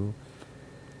to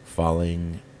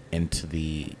falling into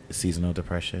the seasonal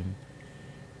depression.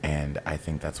 And I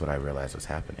think that's what I realized was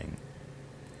happening,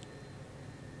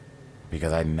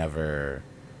 because I never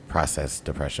processed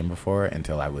depression before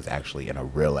until I was actually in a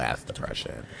real ass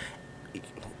depression.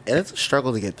 And it's a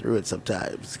struggle to get through it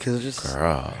sometimes, because it's just...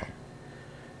 Girl.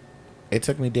 It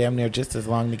took me damn near just as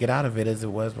long to get out of it as it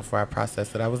was before I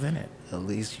processed that I was in it. At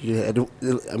least you had...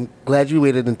 I'm glad you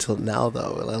waited until now,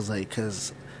 though. I was like,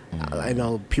 because I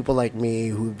know people like me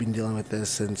who've been dealing with this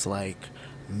since, like,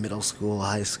 middle school,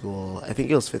 high school. I think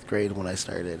it was 5th grade when I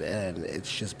started, and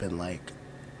it's just been like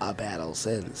a battle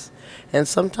since. And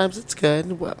sometimes it's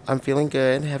good. Well, I'm feeling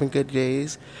good, having good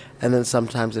days, and then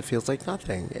sometimes it feels like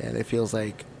nothing, and it feels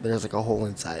like there's like a hole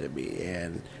inside of me,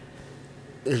 and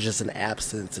there's just an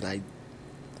absence, and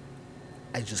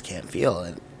I just can't feel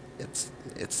it. It's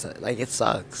like it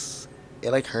sucks. It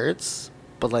like hurts,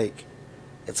 but like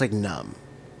it's like numb.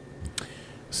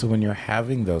 So when you're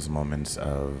having those moments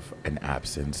of an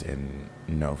absence and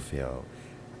no feel,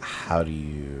 how do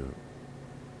you,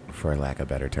 for lack of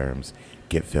better terms,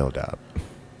 get filled up?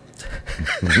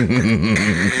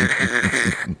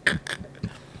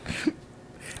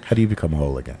 How do you become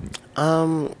whole again?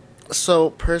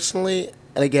 So personally,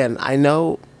 and again, I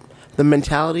know the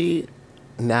mentality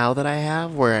now that I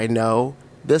have where I know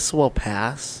this will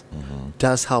pass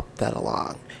does help that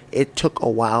along. It took a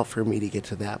while for me to get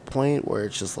to that point where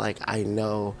it's just like, I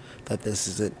know that this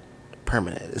isn't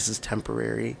permanent. This is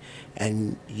temporary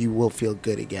and you will feel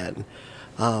good again.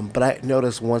 But I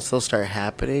notice once those start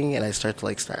happening and I start to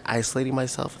like start isolating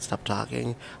myself and stop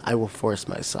talking, I will force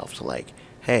myself to like,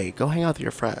 hey, go hang out with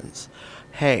your friends.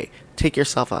 Hey, take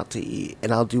yourself out to eat.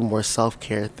 And I'll do more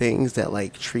self-care things that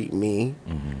like treat me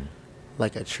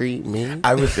like a treat me.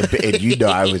 I was, and you know,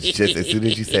 I was just, as soon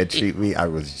as you said treat me, I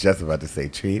was just about to say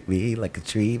treat me like a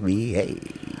treat me. Hey.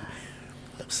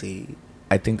 See,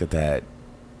 I think that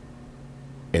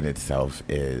in itself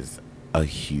is a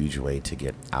huge way to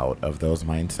get out of those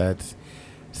mindsets.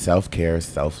 Self-care,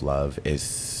 self-love is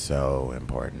so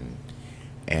important.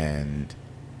 And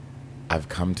I've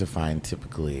come to find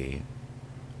typically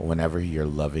whenever you're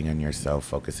loving on yourself,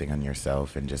 focusing on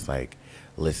yourself, and just like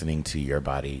listening to your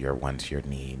body, your wants, your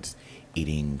needs,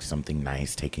 eating something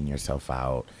nice, taking yourself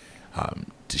out,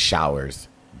 to showers,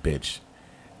 bitch.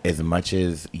 As much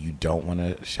as you don't want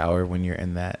to shower when you're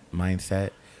in that mindset,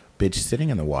 bitch, sitting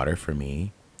in the water for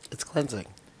me, it's cleansing.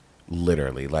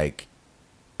 Literally, like,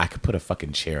 I could put a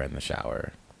fucking chair in the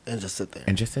shower. And just sit there.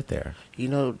 And just sit there. You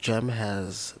know, Jem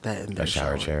has that in their A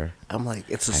shower chair? I'm like,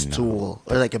 it's a stool.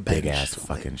 Or like a bench. Big ass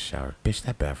fucking shower. Bitch,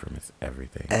 that bathroom is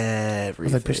everything. Everything. I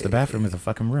was like, bitch, the bathroom is a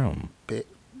fucking room.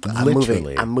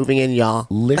 Literally. I'm moving in, y'all.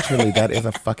 Literally, that is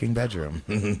a fucking bedroom.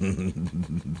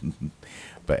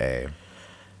 But hey.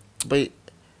 But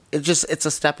it's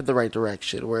a step in the right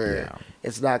direction where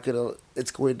it's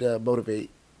going to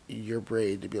motivate your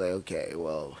brain to be like, okay,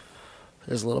 well,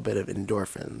 there's a little bit of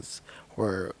endorphins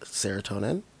or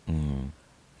serotonin.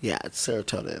 Yeah, it's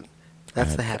serotonin.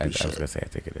 That's the happy shit. I was going to say, I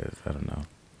think it is. I don't know.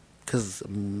 Because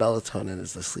melatonin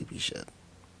is the sleepy shit.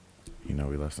 You know,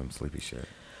 we love some sleepy shit.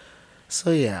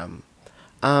 So, yeah.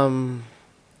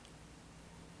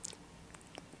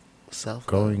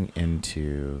 Going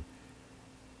into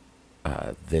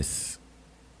this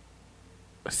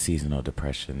seasonal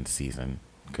depression season,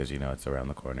 because, you know, it's around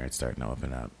the corner. It's starting to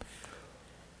open up.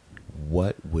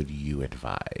 What would you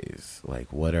advise?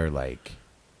 Like, what are, like,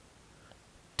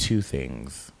 2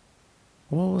 things?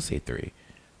 Well, we'll say 3.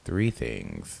 3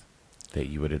 things that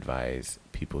you would advise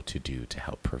people to do to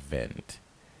help prevent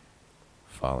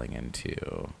falling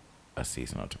into a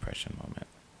seasonal depression moment.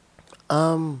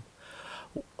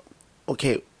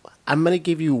 Okay, I'm going to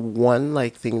give you 1,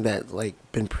 like, thing that, like,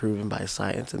 been proven by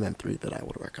science, and then 3 that I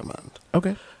would recommend.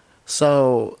 Okay.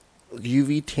 So,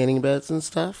 UV tanning beds and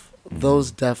stuff, those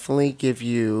definitely give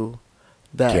you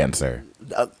that Cancer.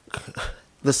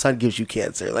 The sun gives you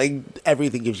cancer. Like,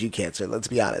 everything gives you cancer, let's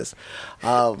be honest.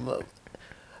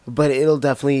 But it'll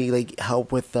definitely, like,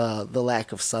 help with the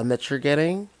lack of sun that you're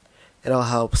getting. It'll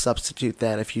help substitute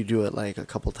that if you do it, like, a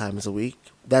couple times a week.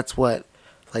 That's what,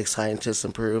 like, scientists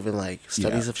improve and, like,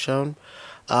 studies have shown.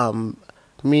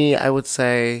 Me, I would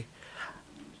say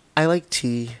I like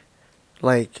tea.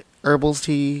 Like, herbal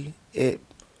tea.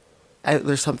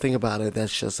 There's something about it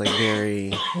that's just, like,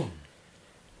 very...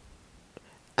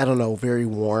 I don't know, very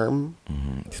warm.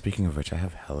 Speaking of which, I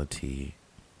have hella tea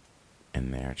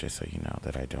in there, just so you know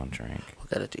that I don't drink.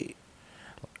 What kind of tea?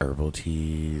 Herbal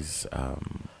teas,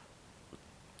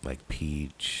 like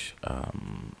peach,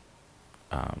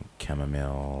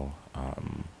 chamomile,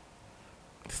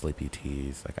 sleepy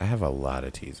teas. Like, I have a lot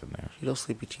of teas in there. You know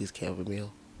sleepy tea is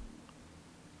chamomile.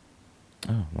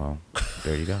 Oh, well,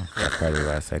 there you go. That's probably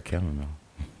why I said chamomile.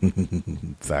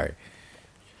 Sorry.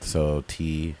 So,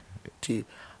 tea.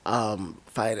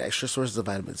 Find extra sources of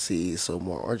vitamin C, so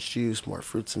more orange juice, more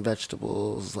fruits and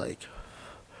vegetables, like.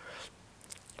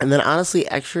 And then honestly,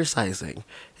 exercising.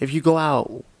 If you go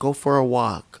out, go for a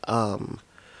walk.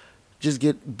 Just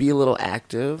be a little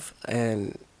active,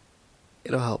 and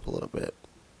it'll help a little bit.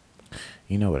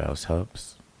 You know what else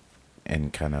helps?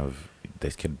 And kind of,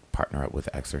 this could partner up with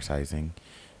exercising.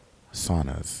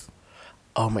 saunas.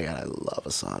 Oh my God, I love a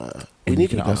sauna. And you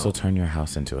can also turn your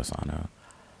house into a sauna.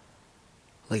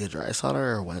 Like a dry sauna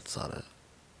or a wet sauna?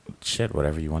 Shit,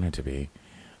 whatever you want it to be.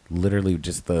 Literally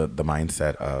just the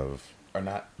mindset of, or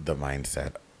not the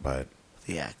mindset, but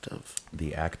the act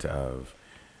of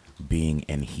being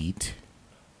in heat.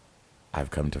 I've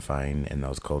come to find in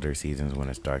those colder seasons when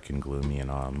it's dark and gloomy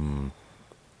and all,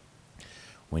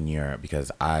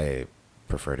 because I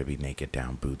prefer to be naked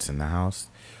down, boots in the house.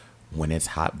 When it's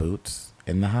hot boots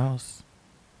in the house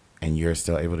and you're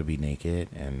still able to be naked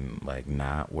and like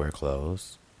not wear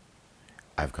clothes,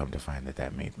 I've come to find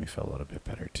that made me feel a little bit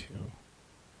better too.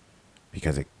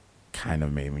 Because it kind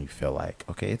of made me feel like,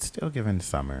 okay, it's still giving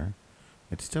summer.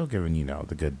 It's still giving,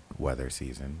 the good weather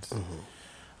seasons.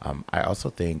 Mm-hmm. I also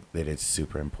think that it's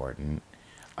super important.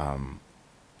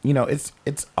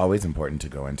 It's always important to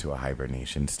go into a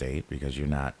hibernation state because you're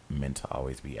not meant to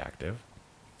always be active.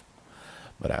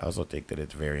 But I also think that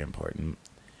it's very important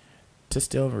to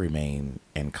still remain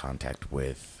in contact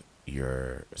with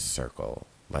your circle.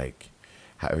 Like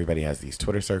how everybody has these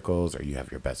Twitter circles, or you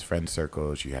have your best friend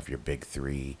circles, you have your big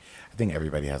three. I think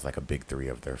everybody has like a big three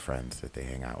of their friends that they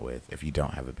hang out with. If you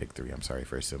don't have a big three, I'm sorry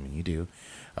for assuming you do,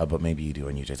 but maybe you do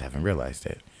and you just haven't realized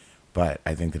it. But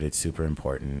I think that it's super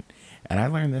important. And I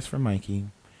learned this from Mikey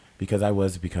because I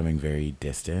was becoming very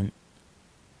distant.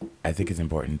 I think it's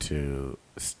important to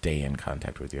stay in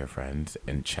contact with your friends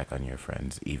and check on your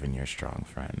friends, even your strong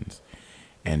friends.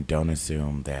 And don't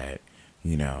assume that,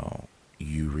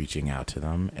 you reaching out to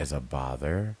them is a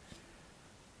bother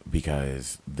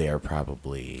because they're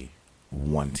probably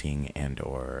wanting and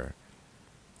or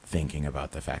thinking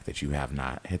about the fact that you have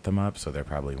not hit them up. So they're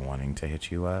probably wanting to hit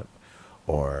you up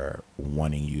or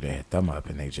wanting you to hit them up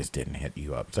and they just didn't hit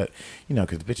you up. So,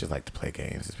 because bitches like to play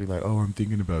games. Just be like, oh, I'm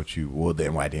thinking about you. Well,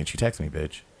 then why didn't you text me,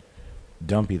 bitch?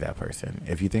 Don't be that person.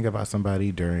 If you think about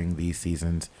somebody during these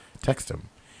seasons, text them.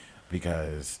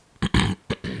 Because,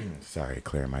 sorry,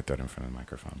 clearing my throat in front of the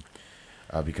microphone.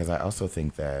 Because I also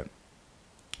think that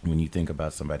when you think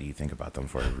about somebody, you think about them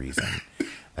for a reason.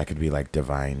 That could be like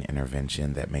divine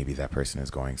intervention, that maybe that person is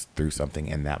going through something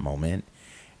in that moment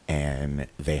and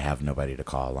they have nobody to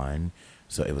call on.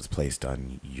 So it was placed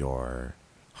on your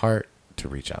heart to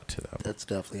reach out to them. That's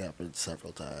definitely happened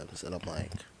several times. And I'm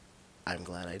like, I'm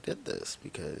glad I did this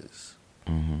because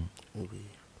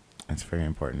it's very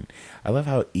important. I love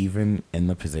how even in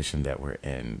the position that we're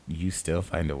in, you still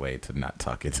find a way to not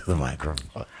talk into the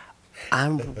microphone.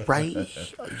 I'm right,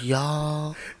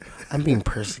 y'all. I'm being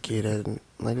persecuted.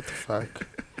 Like, what the fuck?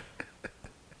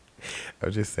 I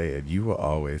was just saying, you will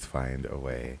always find a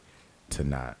way to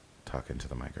not talk into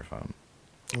the microphone.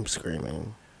 I'm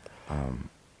screaming.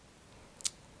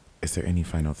 Is there any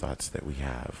final thoughts that we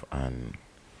have on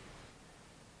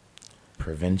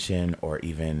prevention, or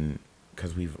even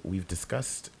because we've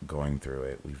discussed going through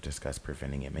it, we've discussed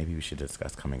preventing it. Maybe we should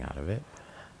discuss coming out of it.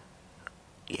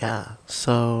 Yeah.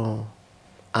 So,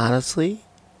 honestly,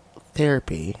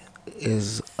 therapy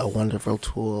is a wonderful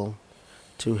tool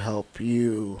to help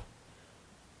you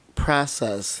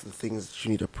process the things that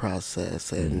you need to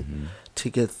process and to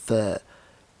get the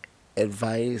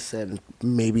advice and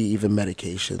maybe even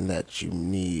medication that you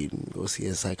need. Go see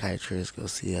a psychiatrist, go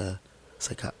see a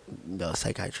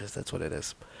psychiatrist, that's what it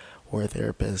is, or a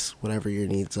therapist, whatever your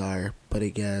needs are. But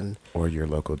again, or your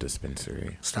local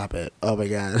dispensary. Stop it. Oh my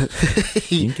God.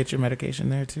 You can get your medication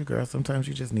there too, girl. Sometimes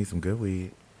you just need some good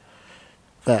weed.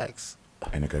 Facts.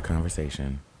 And a good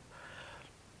conversation.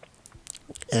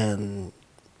 And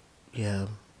yeah.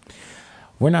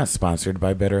 We're not sponsored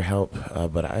by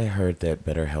BetterHelp, but I heard that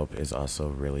BetterHelp is also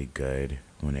really good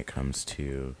when it comes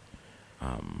to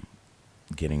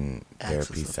getting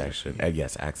therapy session.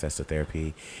 Yes, access to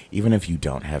therapy. Even if you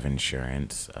don't have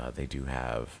insurance, they do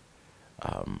have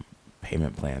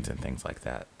payment plans and things like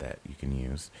that you can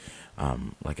use.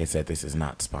 Like I said, this is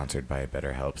not sponsored by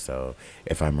BetterHelp, so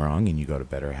if I'm wrong and you go to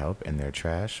BetterHelp and they're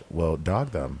trash, well,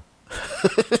 dog them.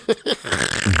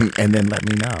 And then let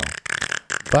me know.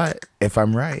 But if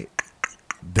I'm right,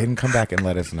 then come back and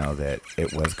let us know that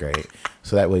it was great.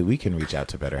 So that way we can reach out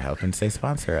to BetterHelp and say,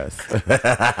 sponsor us.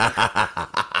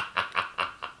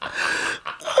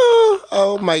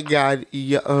 Oh my God.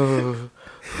 Yeah. Oh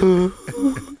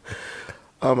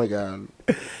my God.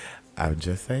 I'm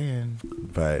just saying.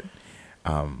 But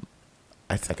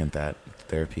I second that.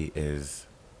 Therapy is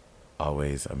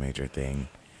always a major thing.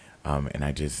 And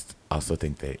I just also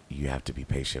think that you have to be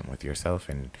patient with yourself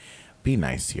and be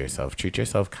nice to yourself. Treat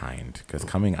yourself kind. Because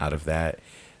coming out of that,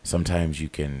 sometimes you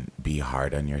can be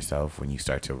hard on yourself when you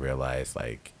start to realize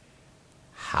like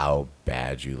how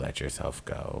bad you let yourself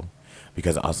go.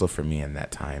 Because also for me in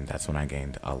that time, that's when I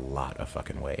gained a lot of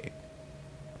fucking weight.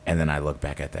 And then I look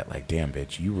back at that like, damn,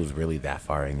 bitch, you was really that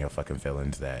far in your fucking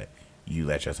feelings that you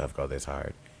let yourself go this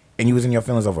hard. And you was in your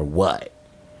feelings over what?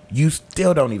 You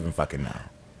still don't even fucking know.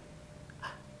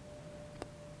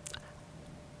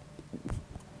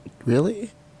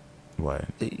 Really? What?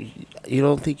 You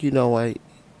don't think you know why?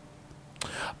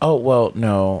 Oh, well,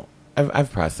 no.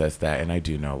 I've processed that, and I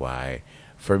do know why.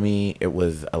 For me, it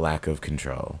was a lack of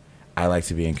control. I like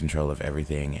to be in control of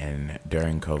everything, and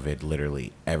during COVID,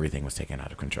 literally everything was taken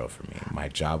out of control for me. My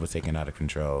job was taken out of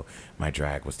control. My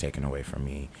drag was taken away from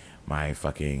me. My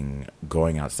fucking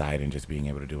going outside and just being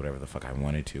able to do whatever the fuck I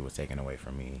wanted to was taken away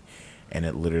from me. And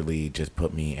it literally just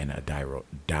put me in a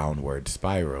downward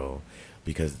spiral,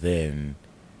 because then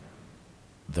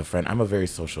I'm a very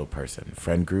social person.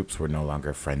 Friend groups were no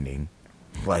longer friending.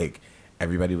 Like,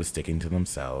 everybody was sticking to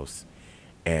themselves.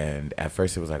 And at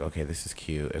first it was like, okay, this is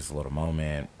cute. It's a little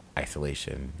moment.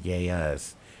 Isolation. Yay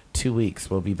us. 2 weeks,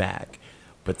 we'll be back.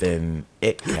 But then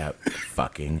it kept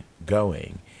fucking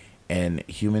going. And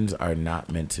humans are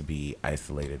not meant to be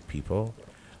isolated people,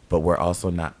 but we're also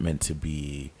not meant to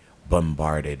be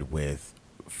bombarded with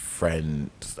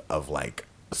friends of like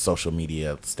social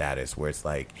media status where it's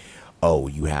like, oh,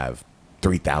 you have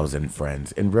 3,000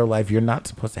 friends. In real life, you're not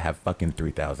supposed to have fucking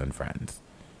 3,000 friends.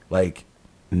 Like,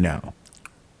 no.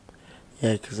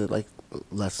 Yeah, because it like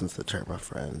lessens the term of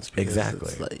friends. Exactly.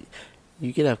 It's like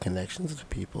you can have connections to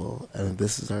people, and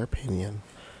this is our opinion.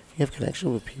 You have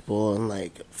connection with people and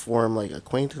like form like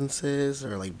acquaintances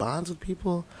or like bonds with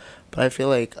people, but I feel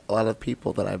like a lot of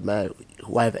people that I've met,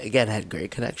 who I've again had great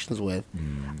connections with,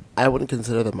 I wouldn't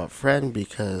consider them a friend,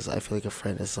 because I feel like a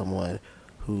friend is someone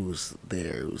who's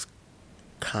there, who's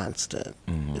constant.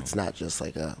 It's not just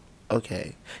like a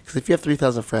okay. Because if you have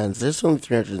 3,000 friends, there's only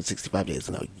 365 days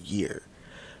in a year.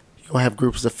 You don't have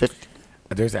groups of 50.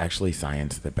 There's actually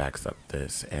science that backs up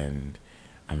this, and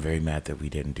I'm very mad that we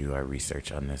didn't do our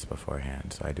research on this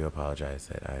beforehand. So I do apologize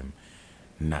that I'm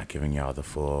not giving y'all the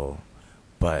full,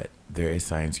 but there is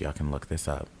science, y'all can look this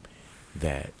up,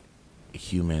 that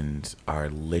humans are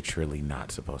literally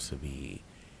not supposed to be.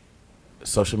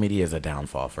 Social media is a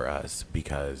downfall for us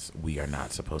because we are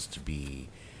not supposed to be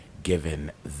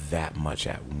given that much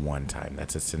at one time.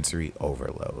 That's a sensory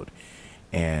overload.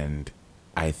 And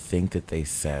I think that they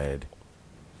said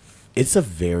it's a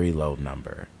very low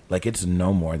number. Like, it's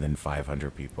no more than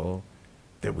 500 people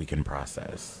that we can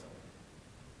process.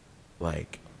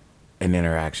 Like, an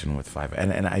interaction with five.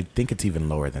 And I think it's even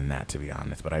lower than that, to be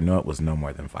honest. But I know it was no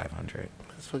more than 500.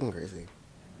 That's fucking crazy.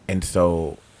 And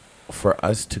so for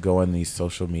us to go on these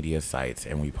social media sites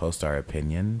and we post our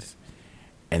opinions,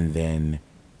 and then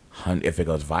if it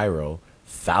goes viral,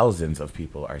 thousands of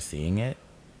people are seeing it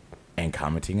and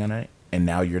commenting on it, and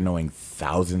now you're knowing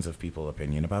thousands of people's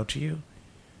opinion about you,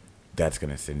 that's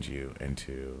going to send you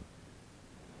into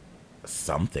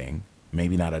something.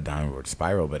 Maybe not a downward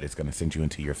spiral, but it's going to send you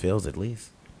into your feels at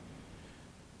least.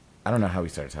 I don't know how we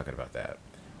started talking about that,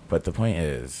 but the point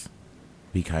is,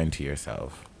 be kind to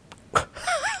yourself.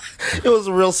 It was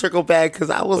a real circle back, because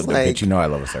I was like, but you know I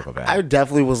love a circle back. I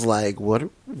definitely was like, what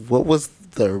was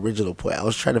the original point? I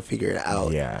was trying to figure it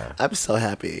out. Yeah. I'm so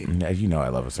happy. You know I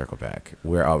love a circle back.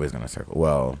 We're always going to circle.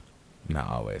 Well, not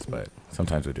always, but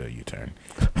sometimes we do a U-turn.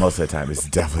 Most of the time, it's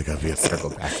definitely going to be a circle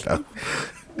back, though.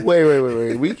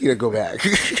 Wait. We can go back.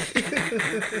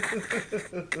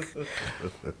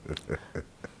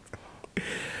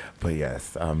 But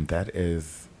yes, that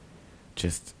is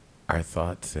just our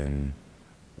thoughts and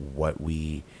what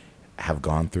we have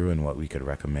gone through and what we could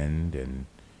recommend, and,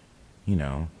 you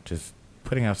know, just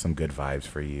putting out some good vibes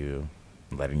for you,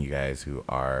 letting you guys who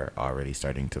are already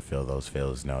starting to feel those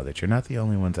feels know that you're not the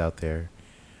only ones out there,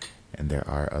 and there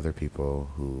are other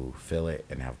people who feel it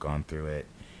and have gone through it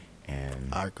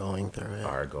and are going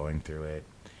through it.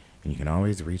 And you can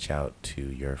always reach out to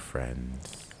your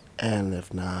friends. And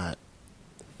if not,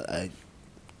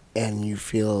 and you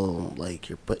feel like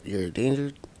you're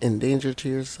in danger to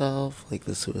yourself, like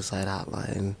the suicide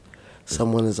hotline,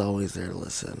 someone is always there to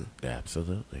listen.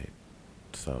 Absolutely.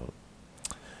 So,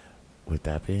 with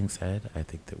that being said, I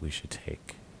think that we should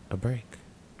take a break.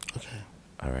 Okay.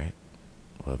 All right.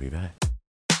 We'll be back.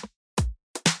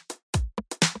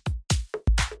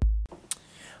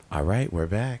 All right, we're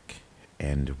back,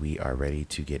 and we are ready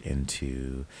to get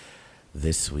into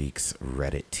this week's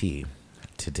Reddit tea.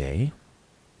 Today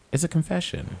is a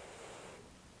confession.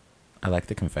 I like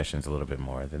the confessions a little bit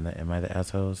more than the Am I the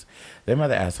Assholes? The Am I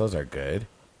the Assholes are good,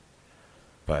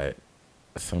 but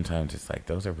sometimes it's like,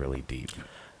 those are really deep.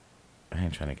 I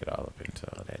ain't trying to get all up into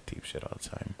all that deep shit all the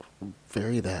time.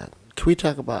 Very that. Can we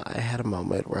talk about, I had a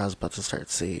moment where I was about to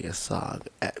start singing a song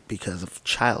because of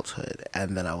childhood,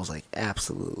 and then I was like,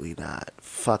 absolutely not.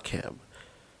 Fuck him.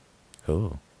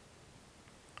 Who?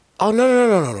 Oh,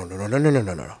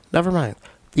 no. Never mind.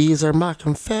 These are my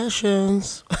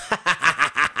confessions.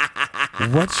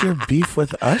 What's your beef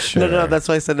with Usher? No, that's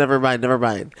why I said never mind.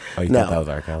 Oh, you no. thought that was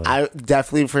R. Kelly? I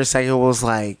definitely for a second was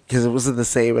like, because it wasn't the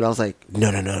same, and I was like, no.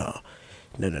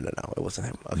 It wasn't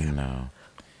him. Okay. No.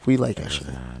 We like Usher.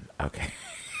 Okay.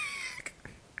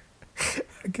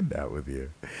 I can down with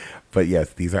you. But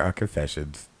yes, these are our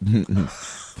confessions.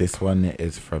 This one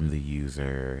is from the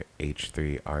user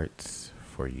H3Arts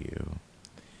for you.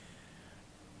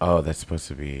 Oh, that's supposed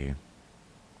to be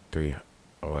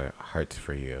hearts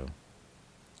for you.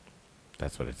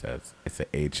 That's what it says. It's a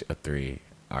H of 3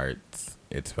 arts.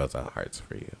 It spells out hearts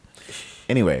for you.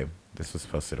 Anyway, this was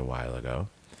posted a while ago.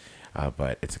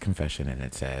 But it's a confession, and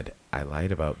it said, I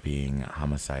lied about being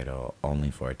homicidal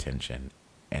only for attention,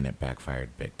 and it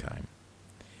backfired big time.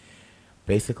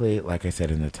 Basically, like I said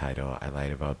in the title, I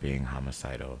lied about being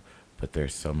homicidal, but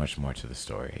there's so much more to the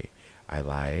story. I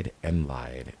lied and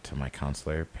lied to my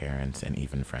counselor, parents, and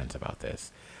even friends about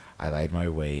this. I lied my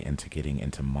way into getting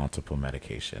into multiple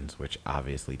medications, which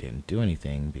obviously didn't do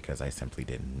anything because I simply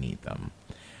didn't need them.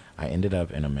 I ended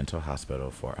up in a mental hospital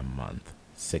for a month,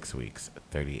 6 weeks,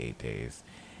 38 days,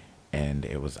 and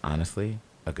it was honestly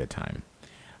a good time.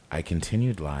 I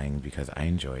continued lying because I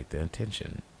enjoyed the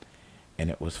attention, and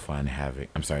it was fun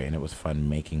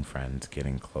making friends,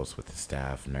 getting close with the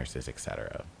staff, nurses,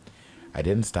 etc. I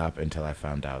didn't stop until I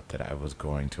found out that I was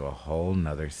going to a whole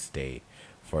nother state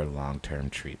for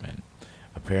long-term treatment.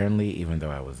 Apparently, even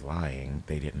though I was lying,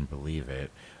 they didn't believe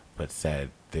it, but said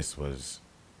this was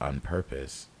on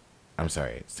purpose.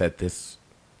 Said this...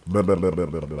 Let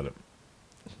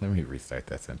me restart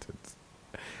that sentence.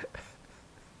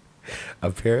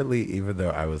 Apparently, even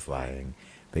though I was lying,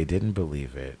 they didn't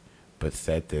believe it, but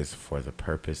said this for the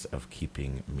purpose of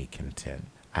keeping me content.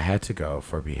 I had to go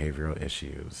for behavioral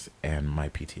issues and my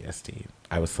PTSD.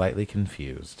 I was slightly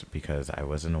confused because I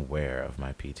wasn't aware of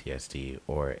my PTSD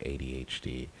or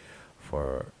ADHD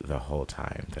for the whole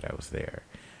time that I was there.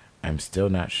 I'm still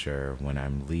not sure when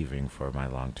I'm leaving for my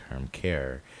long-term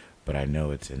care, but I know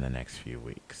it's in the next few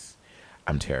weeks.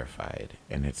 I'm terrified,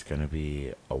 and it's going to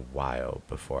be a while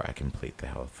before I complete the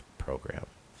health program.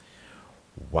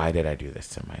 Why did I do this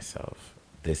to myself?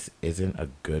 This isn't a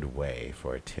good way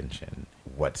for attention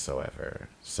whatsoever.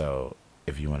 So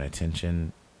if you want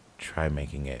attention, try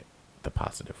making it the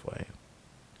positive way.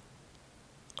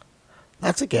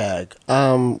 That's a gag.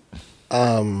 It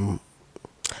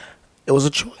was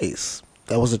a choice.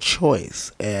 That was a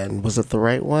choice. And was it the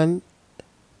right one?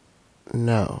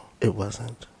 No, it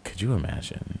wasn't. Could you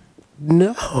imagine?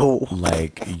 No.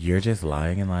 Like, you're just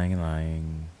lying and lying and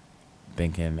lying,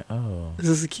 thinking, oh, this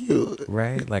is cute.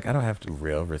 Right? Like, I don't have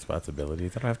real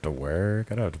responsibilities. I don't have to work.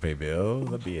 I don't have to pay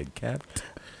bills. I'm being kept.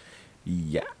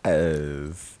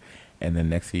 Yes. And then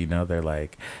next thing you know, they're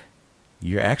like,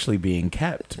 you're actually being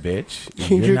kept, bitch.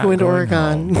 You're going to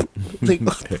Oregon.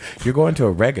 You're going to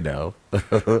oregano,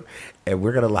 and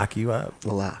we're going to lock you up.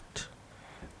 Locked.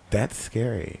 That's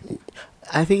scary.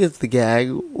 I think it's the gag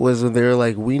was when they were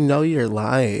like, we know you're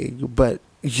lying, but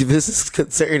this is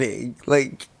concerning.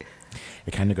 Like,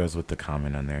 it kind of goes with the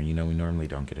comment on there. You know, we normally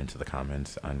don't get into the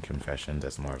comments on confessions.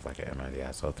 That's more of like an Am I the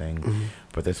Asshole thing. Mm-hmm.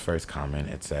 But this first comment,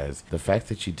 it says, the fact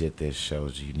that you did this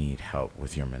shows you need help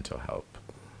with your mental health.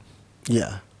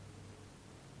 Yeah.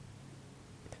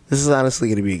 This is honestly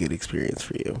going to be a good experience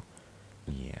for you.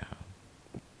 Yeah.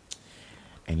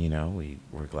 And, you know,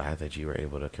 we're glad that you were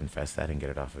able to confess that and get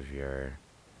it off of your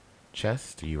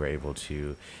chest. You were able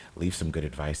to leave some good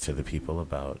advice to the people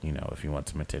about, you know, if you want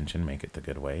some attention, make it the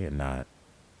good way and not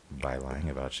by lying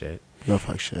about shit. No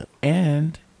fuck shit.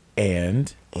 And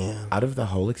out of the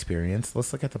whole experience,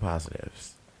 let's look at the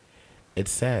positives. They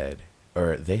said,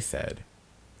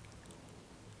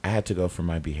 I had to go for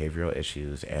my behavioral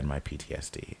issues and my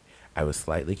PTSD. I was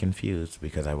slightly confused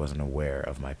because I wasn't aware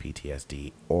of my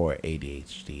PTSD or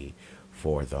ADHD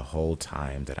for the whole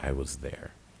time that I was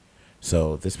there.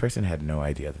 So this person had no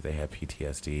idea that they had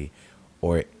PTSD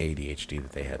or ADHD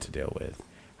that they had to deal with.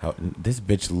 This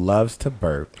bitch loves to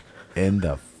burp in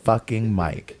the fucking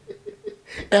mic.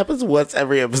 It happens once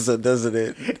every episode, doesn't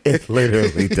it? It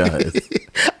literally does.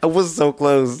 I was so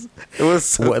close. It was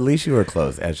so... Well, at least you were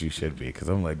close, as you should be, because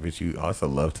I'm like, bitch, you also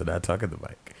love to not talk in the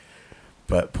mic.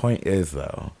 But point is,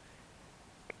 though,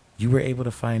 you were able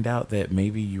to find out that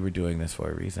maybe you were doing this for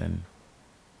a reason.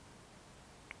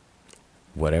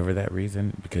 Whatever that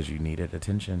reason, because you needed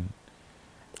attention.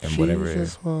 And whatever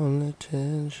just want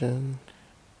attention.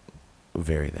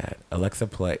 Very that. Alexa,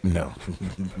 play. No.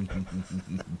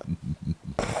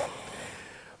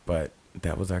 But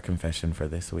that was our confession for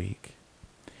this week.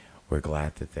 We're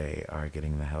glad that they are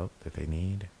getting the help that they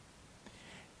need.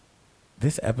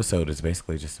 This episode is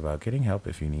basically just about getting help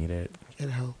if you need it. Get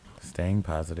help. Staying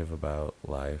positive about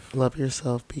life. Love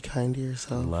yourself. Be kind to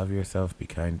yourself. Love yourself. Be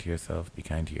kind to yourself. Be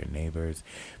kind to your neighbors.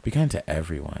 Be kind to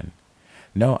everyone.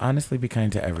 No, honestly, be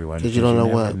kind to everyone. Because you don't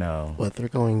know what they're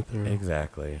going through.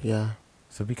 Exactly. Yeah.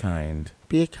 So be kind.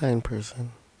 Be a kind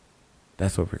person.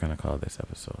 That's what we're going to call this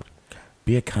episode.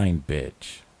 Be a kind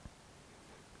bitch.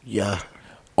 Yeah.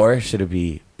 Or should it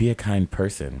be a kind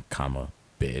person, comma,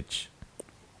 bitch?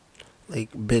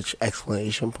 Like, bitch,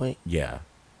 exclamation point? Yeah.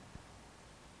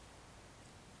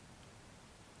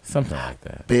 Something like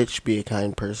that. Bitch, be a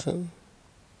kind person?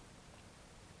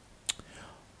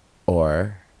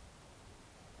 Or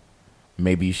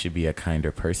maybe you should be a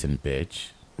kinder person, bitch.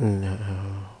 No.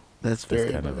 That's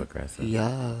very kind of aggressive.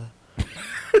 Yeah.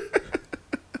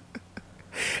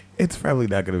 It's probably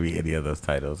not going to be any of those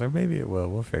titles, or maybe it will.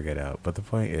 We'll figure it out. But the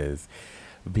point is,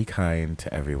 be kind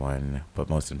to everyone, but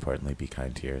most importantly, be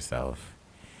kind to yourself.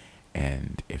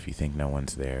 And if you think no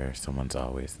one's there, someone's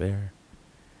always there.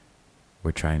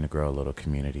 We're trying to grow a little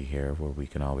community here where we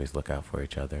can always look out for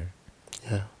each other.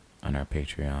 Yeah. On our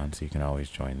Patreon, so you can always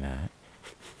join that.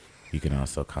 You can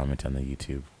also comment on the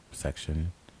YouTube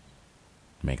section.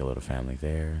 Make a little family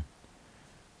there.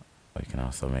 Or you can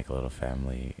also make a little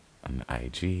family on the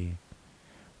IG.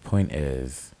 Point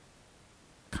is,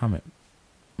 comment.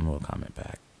 And we'll comment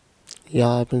back. Yeah,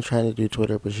 I've been trying to do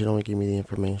Twitter, but you don't give me the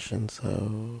information,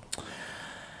 so...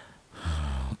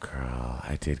 Oh, girl,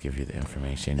 I did give you the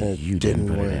information. And you didn't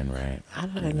put work. it in, right? How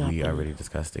did I not? We already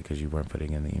discussed it because you weren't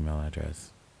putting in the email address.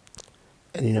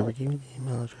 And you never gave me the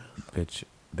email address. Bitch,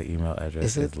 the email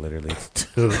address is literally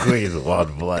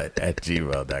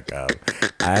twoqueensoneblood@gmail.com.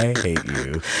 I hate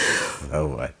you so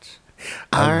much.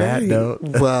 On that note.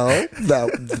 Well,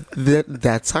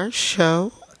 that's our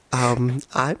show. I'm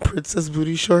Princess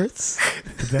Booty Shorts.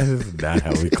 That is not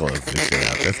how we close this shit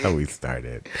out. That's how we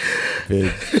started.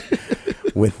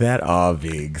 Bitch, with that all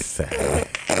being said,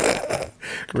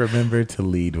 remember to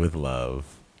lead with love.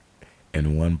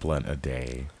 And one blunt a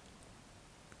day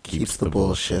keeps the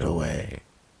bullshit away.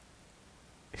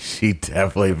 She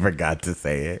definitely forgot to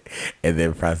say it and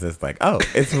then processed like, oh,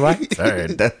 it's my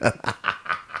turn.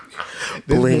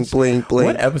 Bling, bling, bling.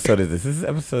 What episode is this? This is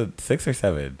episode 6 or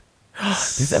 7?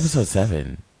 This is episode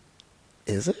 7.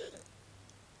 Is it?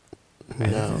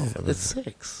 No, it's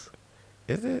 6.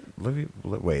 Is it? Let me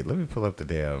pull up the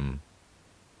damn.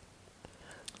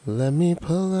 Let me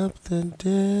pull up the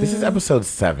damn. This is episode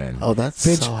 7. Oh, that's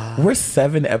bitch, so high. We're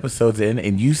 7 episodes in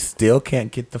and you still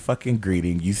can't get the fucking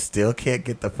greeting. You still can't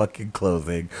get the fucking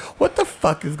closing. What the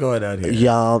fuck is going on here?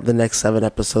 Y'all, the next 7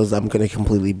 episodes, I'm going to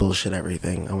completely bullshit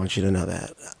everything. I want you to know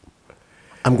that.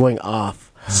 I'm going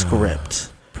off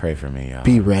script. Pray for me, y'all.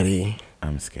 Be ready.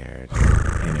 I'm scared.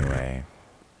 Anyway,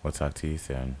 we'll talk to you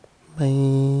soon.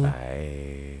 Bye. Bye.